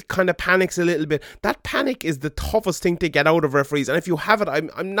still kind of panics a little bit. That panic is the toughest thing to get out of referees, and if you have it,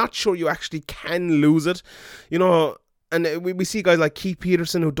 I'm not sure you actually can lose it. And we see guys like Keith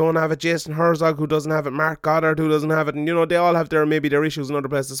Peterson who don't have it, Jason Herzog who doesn't have it, Mark Goddard who doesn't have it, and they all have their issues in other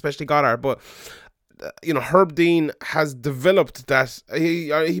places, especially Goddard. But Herb Dean has developed that.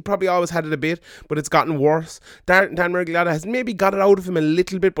 He probably always had it a bit, but it's gotten worse. Dan Miragliotta has maybe got it out of him a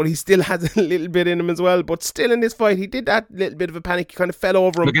little bit, but he still has a little bit in him as well. But still in this fight, he did that little bit of a panic. He kind of fell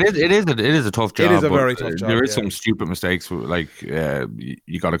over him. Look, it is a tough job. It is a very tough job. There is some stupid mistakes. Like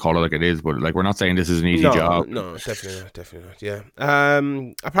you got to call it like it is, but like we're not saying this is an easy job. No, definitely not. Yeah.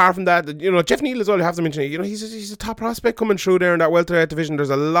 Apart from that, Jeff Neal as well. You have to mention. He's a top prospect coming through there in that welterweight division. There's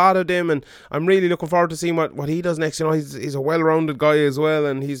a lot of them, and I'm really looking forward to seeing what he does next. He's a well-rounded guy as well,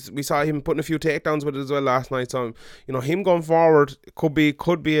 and we saw him putting a few takedowns with it as well last night. So him going forward could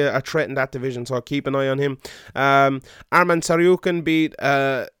be a threat in that division. So I'll keep an eye on him. Arman Tsarukyan beat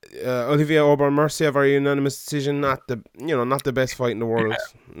Olivier Aubin-Mercier by unanimous decision. Not the best fight in the world.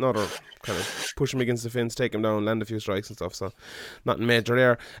 Another kind of push him against the fence, take him down, land a few strikes and stuff. So nothing major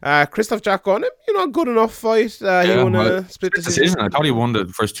there. Christoph Jacko, good enough fight. He won a split decision. I thought he won the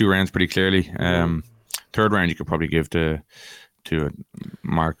first two rounds pretty clearly. Third round you could probably give to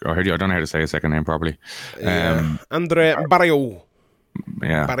Mark. I don't know how to say his second name properly. Andre Barrio.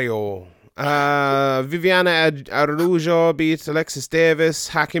 Yeah. Barrio. Viviana Araújo beat Alexis Davis.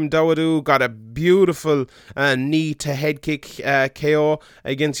 Hakim Dawodu got a beautiful knee to head kick KO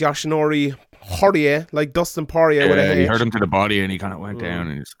against Yoshinori Poirier, like Dustin Poirier with a H. He hurt him to the body and he kind of went down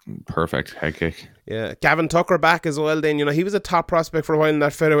and it's perfect head kick. Yeah, Gavin Tucker back as well then. He was a top prospect for a while in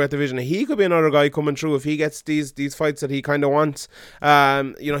that featherweight division. He could be another guy coming through if he gets these fights that he kind of wants.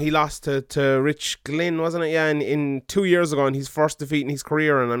 He lost to Rich Glynn, wasn't it? Yeah, in 2 years ago in his first defeat in his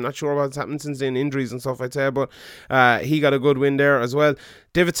career, and I'm not sure what's happened since then, injuries and stuff I'd say, but he got a good win there as well.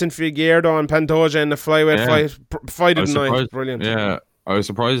 Davidson Figueiredo and Pantoja in the flyweight fight of the night. Brilliant. Yeah. I was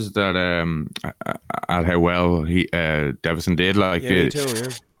surprised that at how well Davison did. Like, me too, yeah.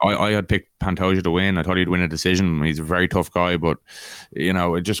 I had picked Pantoja to win. I thought he'd win a decision. He's a very tough guy, but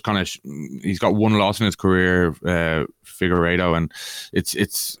it just kind of he's got one loss in his career, Figueiredo, and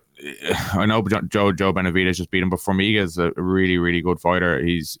it's. I know Joe Benavidez just beat him, but Formiga is a really, really good fighter.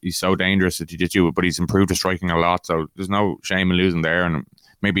 He's so dangerous at jiu-jitsu, but he's improved his striking a lot. So there's no shame in losing there, and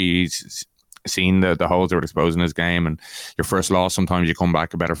maybe he's seen the holes that were exposed in his game, and your first loss, sometimes you come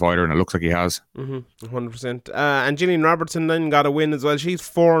back a better fighter, and it looks like he has. 100%. And Gillian Robertson then got a win as well. She's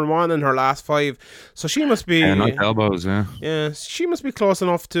 4-1 in her last 5, so she must be nice elbows. Yeah, she must be close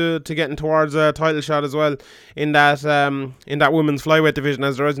enough to getting towards a title shot as well in that women's flyweight division,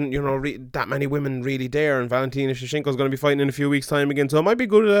 as there isn't that many women really there, and Valentina Shevchenko is going to be fighting in a few weeks' time again, so it might be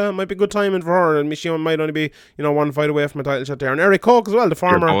good timing for her, and she might only be one fight away from a title shot there. And Eric Koch as well, the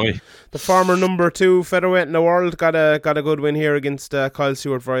former number 2 featherweight in the world, got a good win here against Kyle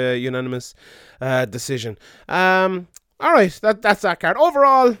Stewart for a unanimous decision. All right, that's that card.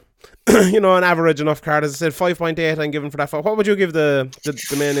 Overall, an average enough card. As I said, 5.8 I'm giving for that fight. What would you give the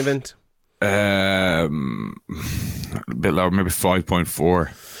main event? A bit lower, maybe 5.4.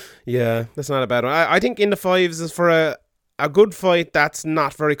 Yeah, that's not a bad one. I think in the 5s is for a good fight that's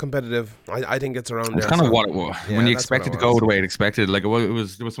not very competitive. I think it's around there. It's kind of what it was. Yeah, when you expect it to go the way it expected, like there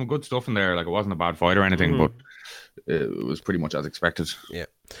was some good stuff in there. Like it wasn't a bad fight or anything, but it was pretty much as expected. Yeah.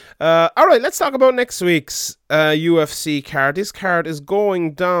 All right, let's talk about next week's UFC card. This card is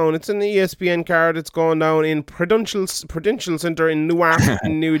going down. It's an ESPN card. It's going down in Prudential Center in Newark,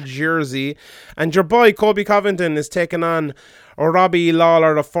 New Jersey. And your boy Colby Covington is taking on Robbie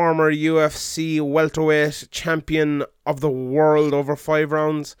Lawler, the former UFC welterweight champion of the world over 5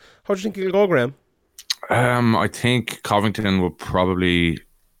 rounds. How do you think he'll go, Graham? I think Covington will probably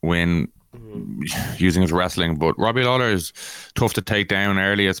win using his wrestling, but Robbie Lawler is tough to take down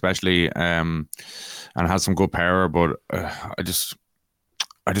early, especially, and has some good power. But I just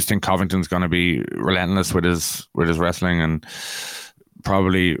think Covington's going to be relentless with his wrestling and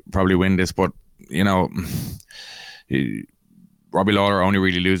probably win this. But Robbie Lawler only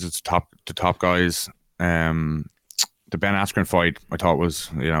really loses to top guys. The Ben Askren fight, I thought was,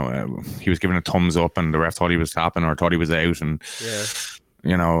 he was giving a thumbs up and the ref thought he was tapping or thought he was out, and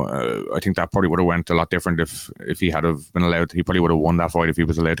I think that probably would have went a lot different if he had have been allowed. He probably would have won that fight if he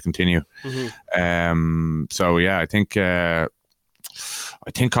was allowed to continue. So yeah, I think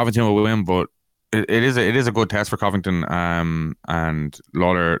Covington will win, but it is a good test for Covington. And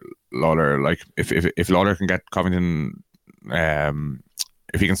Lawler, like if Lawler can get Covington,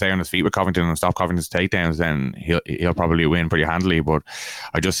 if he can stay on his feet with Covington and stop Covington's takedowns, then he'll probably win pretty handily. But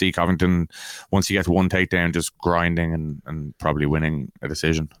I just see Covington, once he gets one takedown, just grinding and probably winning a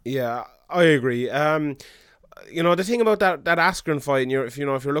decision. Yeah, I agree. The thing about that Askren fight, and if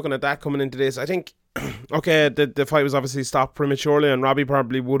you're looking at that coming into this, I think okay, the fight was obviously stopped prematurely, and Robbie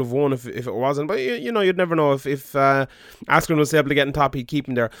probably would have won if it wasn't. But you'd never know if Askren was able to get on top, he'd keep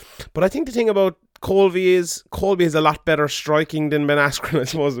him there. But I think the thing about Colby is a lot better striking than Ben Askren. I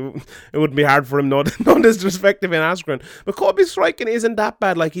suppose it wouldn't be hard for him, no disrespect to Ben Askren, but Colby's striking isn't that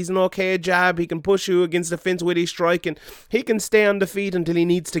bad. Like, he's an okay jab, he can push you against the fence with his striking, he can stay on the feet until he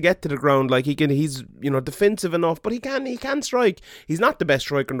needs to get to the ground. Like, he's defensive enough, but he can strike. He's not the best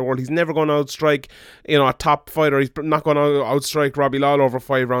striker in the world. He's never going to outstrike a top fighter. He's not going to outstrike Robbie Lawler over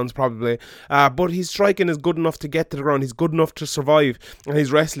 5 rounds probably, but his striking is good enough to get to the ground. He's good enough to survive, and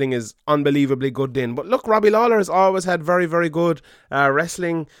his wrestling is unbelievably good in. But look, Robbie Lawler has always had very, very good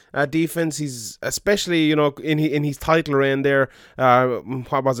wrestling defense. He's especially in his title reign there,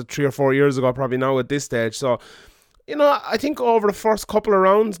 what was it, 3 or 4 years ago probably now at this stage. So I think over the first couple of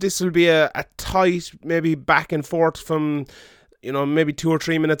rounds this will be a tight, maybe back and forth from maybe 2 or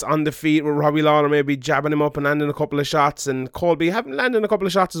 3 minutes on the feet, with Robbie Lawler maybe jabbing him up and landing a couple of shots, and Colby having landed a couple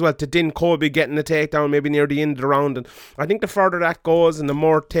of shots as well to din Colby getting a takedown maybe near the end of the round. And I think the further that goes and the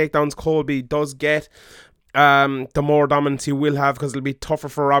more takedowns Colby does get, the more dominance he will have, because it'll be tougher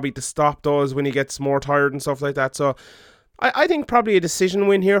for Robbie to stop those when he gets more tired and stuff like that. So I think probably a decision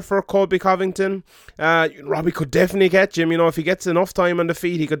win here for Colby Covington. Robbie could definitely catch him. If he gets enough time on the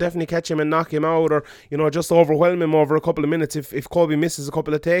feet, he could definitely catch him and knock him out, or just overwhelm him over a couple of minutes if Colby misses a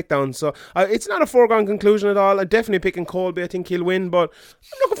couple of takedowns. So it's not a foregone conclusion at all. I'm definitely picking Colby. I think he'll win, but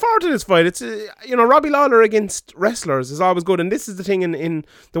I'm looking forward to this fight. It's Robbie Lawler against wrestlers is always good, and this is the thing in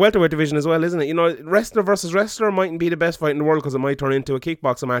the welterweight division as well, isn't it? Wrestler versus wrestler mightn't be the best fight in the world because it might turn into a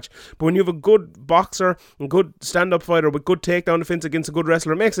kickboxing match, but when you have a good boxer and good stand-up fighter with good takedown defense against a good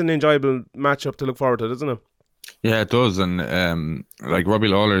wrestler, it makes an enjoyable matchup to look forward to, doesn't it? Yeah, it does. And like Robbie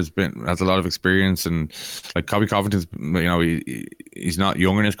Lawler has a lot of experience, and like Colby Covington's, he's not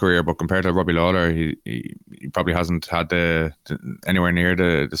young in his career, but compared to Robbie Lawler, he probably hasn't had anywhere near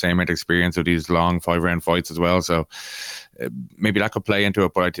the same amount of experience of these long 5-round fights as well. So maybe that could play into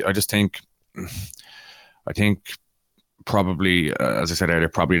it. But I just think probably, as I said earlier,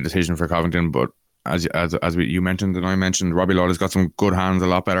 probably a decision for Covington. But as you mentioned and I mentioned, Robbie Lawler's got some good hands, a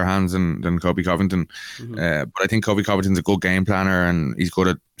lot better hands than Colby Covington. But I think Colby Covington's a good game planner, and he's good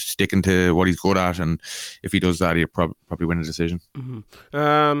at sticking to what he's good at, and if he does that, he'll probably win a decision.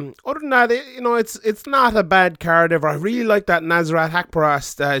 Other than that, it's not a bad card ever. I really like that Nasrat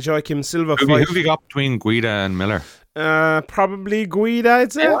Haqparast Joaquim Silva fight. Who have you got between Guida and Miller? Probably Guida,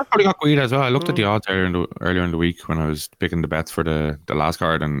 I'd say. Yeah, I probably got Guida as well. I looked at the odds earlier in the week when I was picking the bets for the last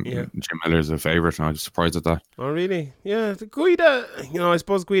card, and Jim Miller's a favourite, and I was surprised at that. Oh, really? Yeah, the Guida, I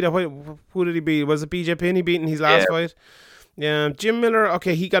suppose Guida, who did he beat? Was it BJ Penn he beat in his last fight? Yeah, Jim Miller,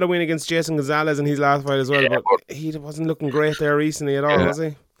 okay, he got a win against Jason Gonzalez in his last fight as well, but he wasn't looking great there recently at all, was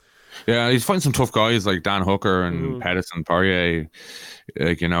he? Yeah, he's fighting some tough guys like Dan Hooker and Pettis and Poirier,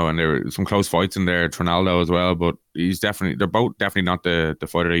 and there were some close fights in there. Trinaldo as well, but they're both definitely not the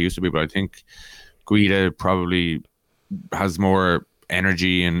fighter they used to be. But I think Guida probably has more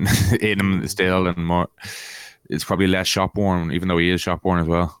energy and in him still, and more. It's probably less shot born, even though he is shot born as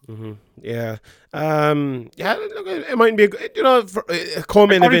well. Yeah. Look, it might be a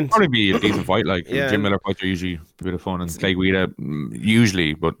co-main event. Probably be a decent fight. Like Jim Miller fights are usually a bit of fun, and Clay Guida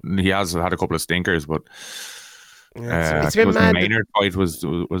usually, but he has had a couple of stinkers. But it's been mad. The Maynard fight was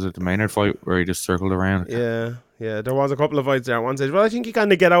it the Maynard fight where he just circled around? Yeah. There was a couple of fights there at one stage. Well, I think he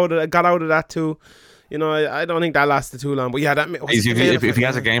kind of got out of that too. I don't think that lasted too long. But yeah, if he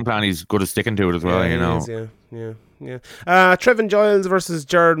has a game plan, he's good at sticking to it as well. Yeah. Trevin Giles versus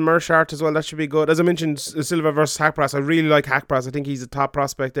Jared Mershart as well. That should be good. As I mentioned, Silva versus Haqparast. I really like Haqparast. I think he's a top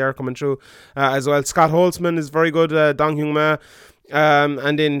prospect there coming through as well. Scott Holtzman is very good. Dong Hyun Ma.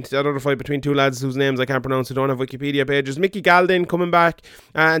 And then the other fight between two lads whose names I can't pronounce, who don't have Wikipedia pages. Mickey Galdin coming back,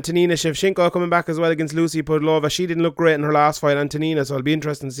 Antonina Shevchenko coming back as well against Lucy Podlova. She didn't look great in her last fight, Antonina, so it'll be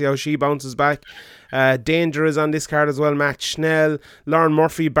interesting to see how she bounces back. Danger is on this card as well. Matt Schnell, Lauren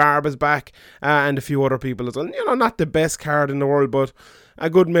Murphy, Barb is back, and a few other people as well. Not the best card in the world, but a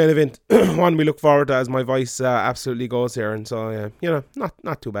good main event, one we look forward to as my voice absolutely goes here, and so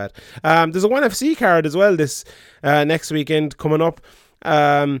not too bad. There's a ONE FC card as well this next weekend coming up.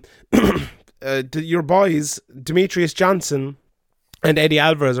 Your boys Demetrius Johnson and Eddie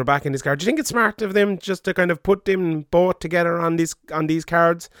Alvarez are back in this card. Do you think it's smart of them just to kind of put them both together on these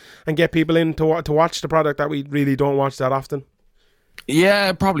cards and get people in to watch the product that we really don't watch that often? Yeah,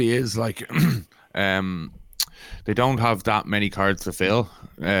 it probably is. Like, they don't have that many cards to fill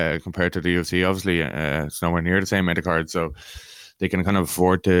compared to the UFC. Obviously, it's nowhere near the same amount of cards, so they can kind of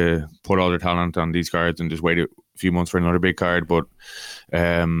afford to put all their talent on these cards and just wait a few months for another big card. But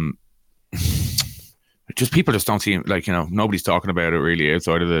just people just don't seem like, nobody's talking about it really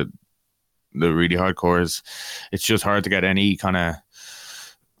outside of the really hardcores. It's just hard to get any kind of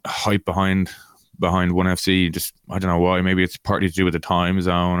hype behind ONE FC. Just, I don't know why. Maybe it's partly to do with the time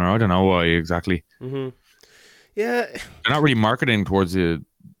zone, or I don't know why exactly. Mm-hmm. Yeah, they're not really marketing towards the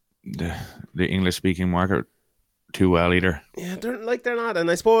English speaking market too well either. Yeah, they're not.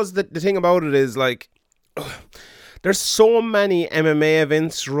 And I suppose the thing about it is, like, there's so many MMA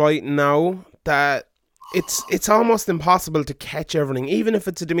events right now that it's almost impossible to catch everything. Even if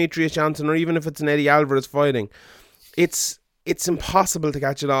it's a Demetrius Johnson or even if it's an Eddie Alvarez fighting, it's impossible to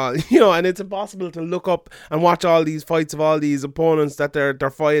catch it all, and it's impossible to look up and watch all these fights of all these opponents that they're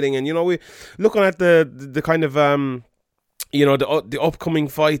fighting. And we looking at the kind of the upcoming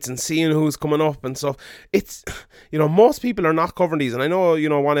fights and seeing who's coming up and stuff. It's most people are not covering these, and I know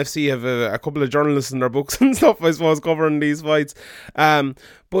ONE FC have a couple of journalists in their books and stuff, I suppose, covering these fights.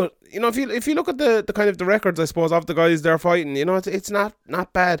 But if you look at the kind of the records, I suppose, of the guys they're fighting, it's not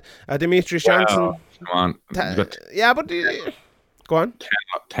bad. Demetrius Johnson. Come on. Go on.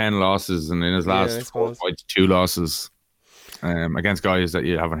 10 losses, and in his last 4 fights, 2 losses against guys that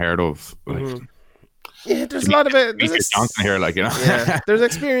you haven't heard of. Like, yeah, there's a lot of it. Demetrius Johnson here, Yeah, there's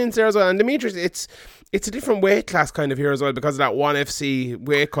experience there as well. And Demetrius, it's a different weight class kind of here as well because of that ONE FC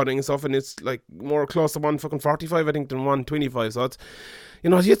weight cutting and stuff, and it's like more close to 145, I think, than 125. So it's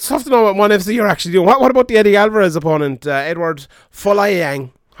it's tough to know what ONE FC you're actually doing. What about the Eddie Alvarez opponent, Edward Folayang?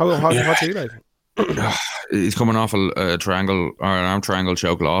 What's he like? He's coming off a triangle or an arm triangle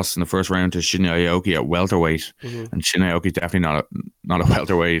choke loss in the first round to Shinya Aoki at welterweight, and Shinya Aoki's definitely not a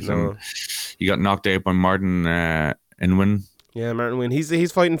welterweight. No. And he got knocked out by Martin Nguyen. Yeah, Martin Nguyen.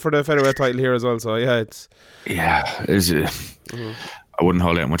 He's fighting for the featherweight title here as well. So yeah, I wouldn't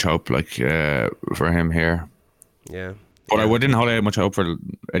hold out much hope for him here. Yeah. But I didn't hold out much hope for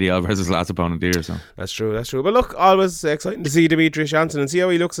Eddie Alvarez's last opponent either. So That's true. But look, always exciting to see Demetrius Johnson and see how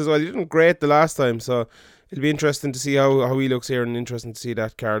he looks as well. He didn't great the last time, so it'll be interesting to see how he looks here, and interesting to see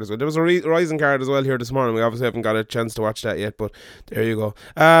that card as well. There was a Rising card as well here this morning. We obviously haven't got a chance to watch that yet, but there you go.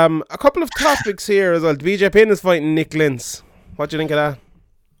 A couple of topics here as well. BJ Penn is fighting Nick Lentz. What do you think of that?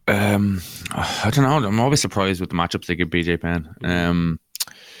 I don't know. I'm always surprised with the matchups they give BJ Penn.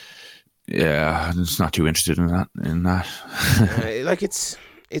 Yeah, I'm just not too interested in that.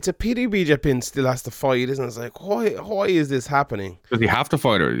 It's a pity BJ Penn still has to fight, isn't it? It's like, why is this happening? Does he have to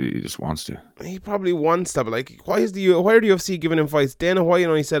fight, or he just wants to? He probably wants to, but why are the UFC giving him fights? Dana White,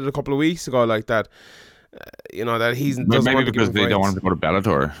 he said it a couple of weeks ago, like that. That he's maybe because they don't want him to go to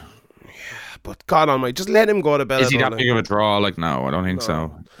Bellator. But God almighty, just let him go to Bellator. Is he that big of a draw? No, I don't think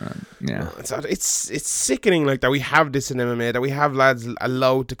so. Yeah, it's sickening that we have this in MMA, that we have lads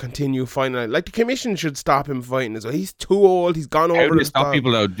allowed to continue fighting. The commission should stop him fighting as well. He's too old. He's gone over. How do you stop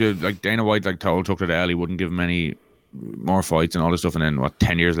people though? Dana White told Tucker Daly wouldn't give him any more fights and all this stuff, and then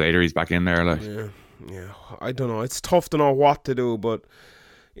 10 years later he's back in there. Yeah. I don't know. It's tough to know what to do, but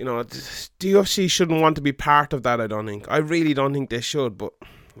the UFC shouldn't want to be part of that. I don't think. I really don't think they should, but.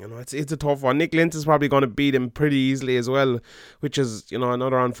 It's a tough one. Nick Lentz is probably going to beat him pretty easily as well, which is,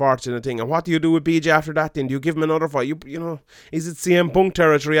 another unfortunate thing. And what do you do with BJ after that then? Do you give him another fight? Is it CM Punk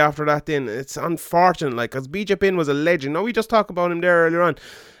territory after that then? It's unfortunate, because BJ Penn was a legend. No, we just talked about him there earlier on.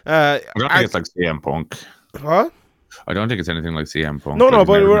 I don't think it's like CM Punk. Huh? I don't think it's anything like CM Punk. No,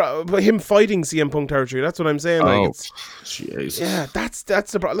 but him fighting CM Punk territory. That's what I'm saying. Jesus. Yeah, that's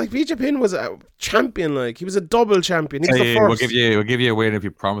the problem. BJ Penn was a champion. He was a double champion. He was the first. We'll give you a win if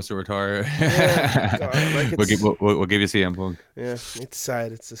you promise to retire. Yeah, God, we'll give you CM Punk. Yeah, it's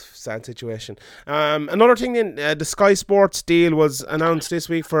sad. It's a sad situation. Another thing then, the Sky Sports deal was announced this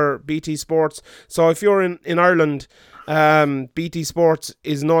week for BT Sports. So if you're in Ireland, BT Sports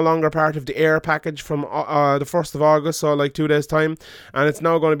is no longer part of the Air package from the 1st of August, so like 2 days time, and it's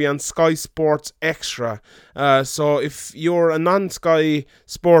now going to be on Sky Sports Extra. So if you're a non-Sky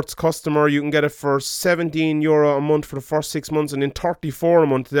Sports customer, you can get it for €17 a month for the first 6 months, and then 34 a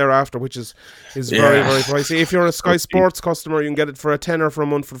month thereafter, which is very, very pricey. If you're a Sky Sports customer, you can get it for a tenner for a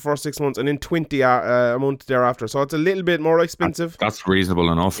month for the first 6 months, and then 20 a month thereafter. So it's a little bit more expensive. That's reasonable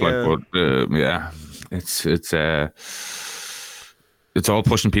enough. It's all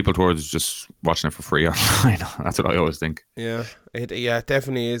pushing people towards just watching it for free online. That's what I always think. Yeah, it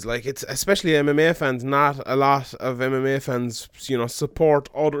definitely is. Like, it's especially MMA fans. Not a lot of MMA fans, support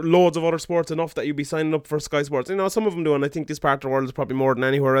loads of other sports enough that you'd be signing up for Sky Sports. Some of them do, and I think this part of the world is probably more than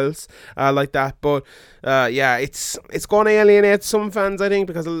anywhere else like that. But it's going to alienate some fans, I think,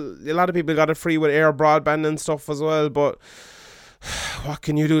 because a lot of people got it free with Air broadband and stuff as well. But what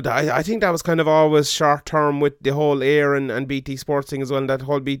can you do? I think that was kind of always short term with the whole Air and BT Sports thing as well, and that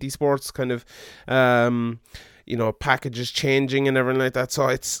whole BT Sports kind of packages changing and everything like that. So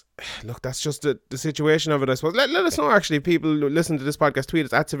that's just the situation of it, I suppose. Let us know, actually, people who listen to this podcast, tweet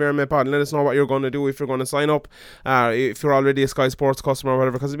us at SevereMMAPod and let us know what you're going to do if you're going to sign up, if you're already a Sky Sports customer or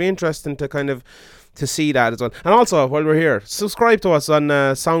whatever, because it'd be interesting to kind of to see that as well. And also, while we're here, subscribe to us on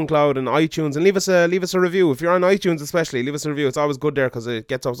SoundCloud and iTunes, and leave us a review. If you're on iTunes especially, leave us a review. It's always good there because it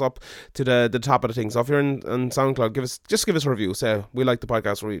gets us up to the top of the thing. So if you're on SoundCloud, give us a review. Say, we like the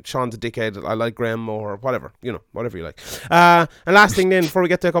podcast, or Sean's a dickhead, I like Graham, or whatever, whatever you like. And last thing then, before we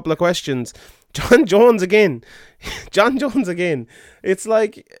get to a couple of questions, John Jones again. It's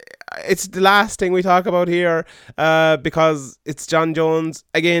like, it's the last thing we talk about here because it's John Jones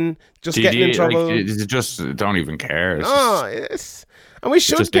again, just getting in trouble. Just don't even care. And we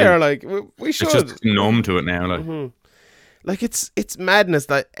should care. We should. It's just numb to it now. Like it's madness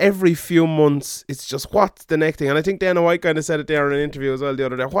that every few months it's just, what's the next thing? And I think Dana White kind of said it there in an interview as well the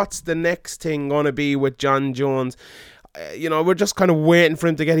other day. What's the next thing going to be with John Jones? We're just kind of waiting for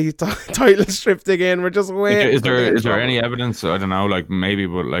him to get his title stripped again. We're just waiting. Is there any evidence? I don't know, maybe,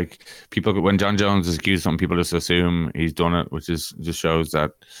 but people, when John Jones is accused of something, people just assume he's done it, which just shows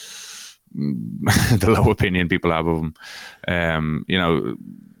that the low opinion people have of him.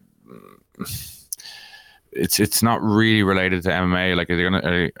 It's not really related to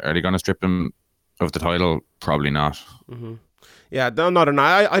MMA. Are they gonna strip him of the title? Probably not. Mm-hmm. Yeah,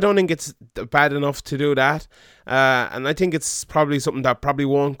 I don't think it's bad enough to do that, and I think it's probably something that probably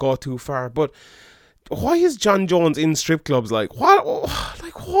won't go too far. But why is John Jones in strip clubs? Why?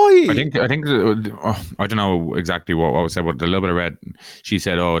 I think I don't know exactly what was said, but a little bit I read. She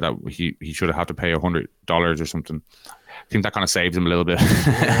said, that he should have had to pay $100 or something. I think that kind of saves him a little bit.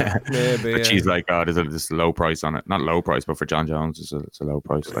 Yeah, maybe. But she's like, there's this low price on it. Not low price, but for John Jones, it's a low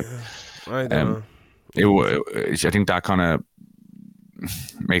price. I don't know. I think that kind of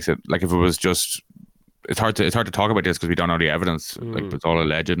makes it if it was just, it's hard to talk about this because we don't know the evidence. It's all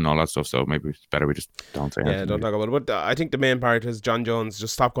alleged and all that stuff. So maybe it's better we just don't say anything. Yeah, don't talk about it. But I think the main part is John Jones,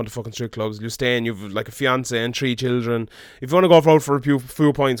 just stop going to fucking strip clubs. You stay in, you've a fiance and 3 children. If you want to go out for a few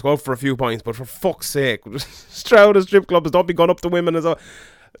points, go out for a few points. But for fuck's sake, straight out of strip clubs. Don't be going up to women as well.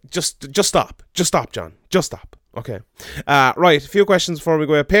 Just stop. Just stop, John. Just stop. Okay. Right. A few questions before we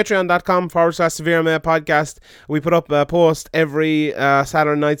go. Patreon.com/SevereMMA podcast. We put up a post every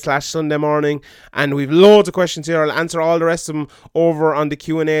Saturday night / Sunday morning, and we've loads of questions here. I'll answer all the rest of them over on the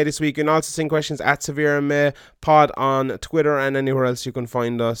Q&A this week. You can also send questions at SevereMMA pod on Twitter and anywhere else you can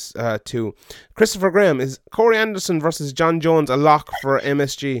find us too. Christopher Graham, is Corey Anderson versus John Jones a lock for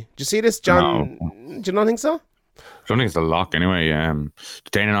MSG? Do you see this, John? No. Do you not think so? I don't think it's a lock anyway. Did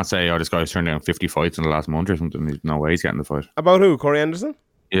Dana not say, this guy's turned down 50 fights in the last month or something? There's no way he's getting the fight. About who? Corey Anderson?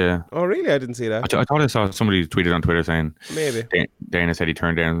 Yeah. Oh, really? I didn't see that. I thought I saw somebody tweeted on Twitter saying maybe Dana said he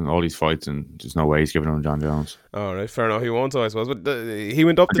turned down all these fights and there's no way he's giving them to John Jones. All right, fair enough. He won't, I suppose. But he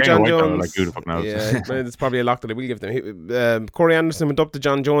went up to John Jones. Who the fuck knows? Yeah, it's probably a lock that they will give them. Corey Anderson went up to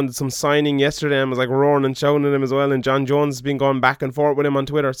John Jones, some signing yesterday, and was roaring and shouting at him as well. And John Jones has been going back and forth with him on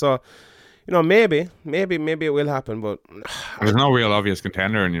Twitter. So, maybe it will happen, but there's no real obvious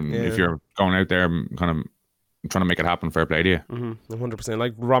contender, and if you're going out there kind of trying to make it happen, fair play to you. 100%.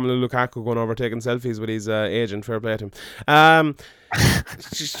 Like Romelu Lukaku going over taking selfies with his agent, fair play to him.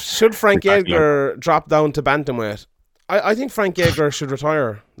 Should Frank Edgar drop down to bantamweight? I think Frank Edgar should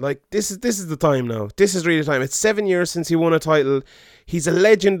retire. Like, this is the time now. This is really the time. It's 7 years since he won a title. He's a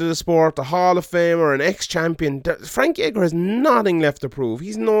legend of the sport, a Hall of Famer, an ex-champion. Frank Edgar has nothing left to prove.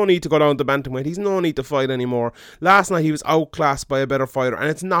 He's no need to go down to bantamweight. He's no need to fight anymore. Last night he was outclassed by a better fighter, and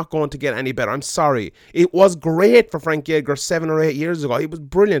it's not going to get any better. I'm sorry. It was great for Frank Edgar 7 or 8 years ago. It was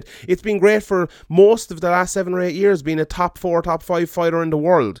brilliant. It's been great for most of the last 7 or 8 years, being a top 4, top 5 fighter in the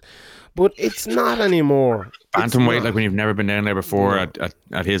world. But it's not anymore. Bantamweight, like when you've never been down there before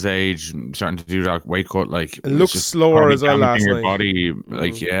at his age, starting to do that weight cut, like it looks slower as well last your night. Body,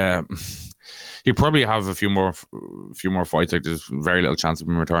 like you probably have a few more fights. Like there's very little chance of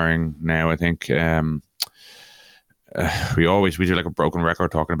him retiring now. I think we do like a broken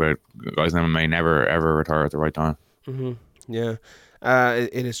record talking about guys in MMA never ever retire at the right time. Mm-hmm. Yeah.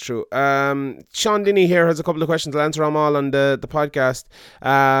 It is true. Sean Dinny here has a couple of questions. I'll answer them all on the podcast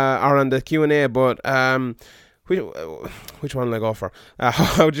or on the Q&A, but which one will I go for?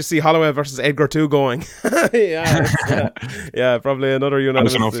 How would you see Holloway versus Edgar 2 going? Yeah, probably another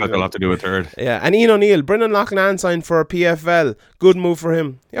unanimous. I don't know if that's a lot to do with third. Yeah, and Ian O'Neill, Brendan Loughnane signed for PFL. Good move for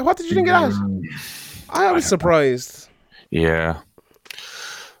him. Yeah, what did you think of that? I was surprised. Yeah,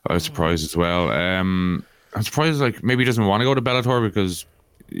 I was surprised as well. I'm surprised, like, maybe he doesn't want to go to Bellator because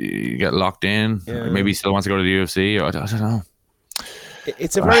you get locked in. Yeah. Maybe he still wants to go to the UFC. I don't know.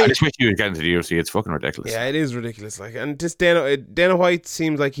 It's a very. I just wish you would get into the UFC. It's fucking ridiculous. Yeah, it is ridiculous. Like, and just Dana White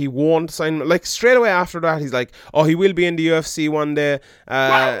seems like he won't sign. Like straight away after that, he's like, "Oh, he will be in the UFC one day.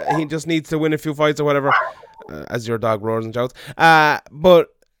 He just needs to win a few fights or whatever." As your dog roars and shouts. But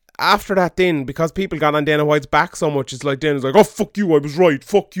after that, then because people got on Dana White's back so much, it's like Dana's like, "Oh fuck you, I was right.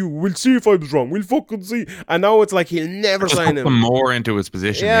 Fuck you. We'll see if I was wrong. We'll fucking see." And now it's like he'll never sign him. More into his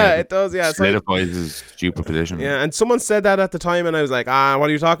position. Yeah, it does. Yeah, solidifies his stupid position. Yeah, and someone said that at the time, and I was like, what are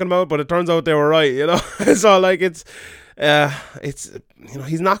you talking about? But it turns out they were right. You know, so like it's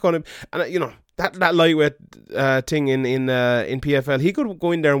he's not going to, and that lightweight thing in PFL, he could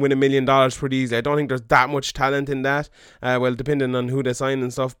go in there and win $1 million pretty easily. I don't think there's that much talent in that. Well, depending on who they sign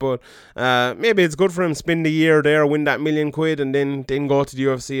and stuff, but maybe it's good for him. Spend the year there, win that $1 million and then go to the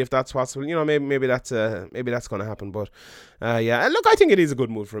UFC if that's possible. Maybe that's going to happen. But yeah, look, I think it is a good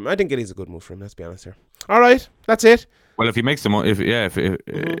move for him. Let's be honest here. All right, that's it. Well, if he makes the money, if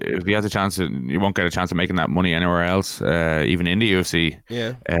he has a chance, you won't get a chance of making that money anywhere else, even in the UFC.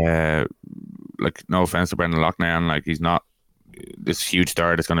 Yeah. Like, no offense to Brendan Loughnane, like he's not this huge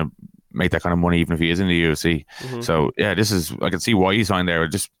star that's going to make that kind of money, even if he is in the UFC. Mm-hmm. So yeah, I can see why he signed there. I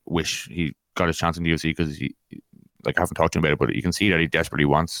just wish he got his chance in the UFC because I haven't talked to him about it, but you can see that he desperately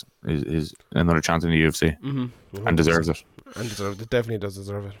wants his another chance in the UFC and deserves it. And definitely does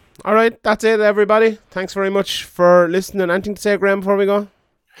deserve it. All right, that's it, everybody. Thanks very much for listening. Anything to say, Graham, before we go?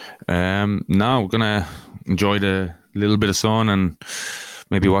 No, we're gonna enjoy the little bit of sun and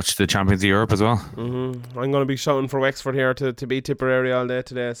maybe watch the Champions of Europe as well. Mm-hmm. I'm going to be shouting for Wexford here to beat Tipperary all day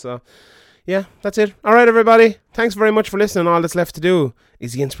today. So, yeah, that's it. All right, everybody. Thanks very much for listening. All that's left to do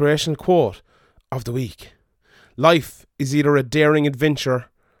is the inspirational quote of the week. Life is either a daring adventure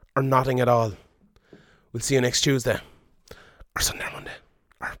or nothing at all. We'll see you next Tuesday. Or Sunday or Monday.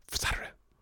 Or Saturday.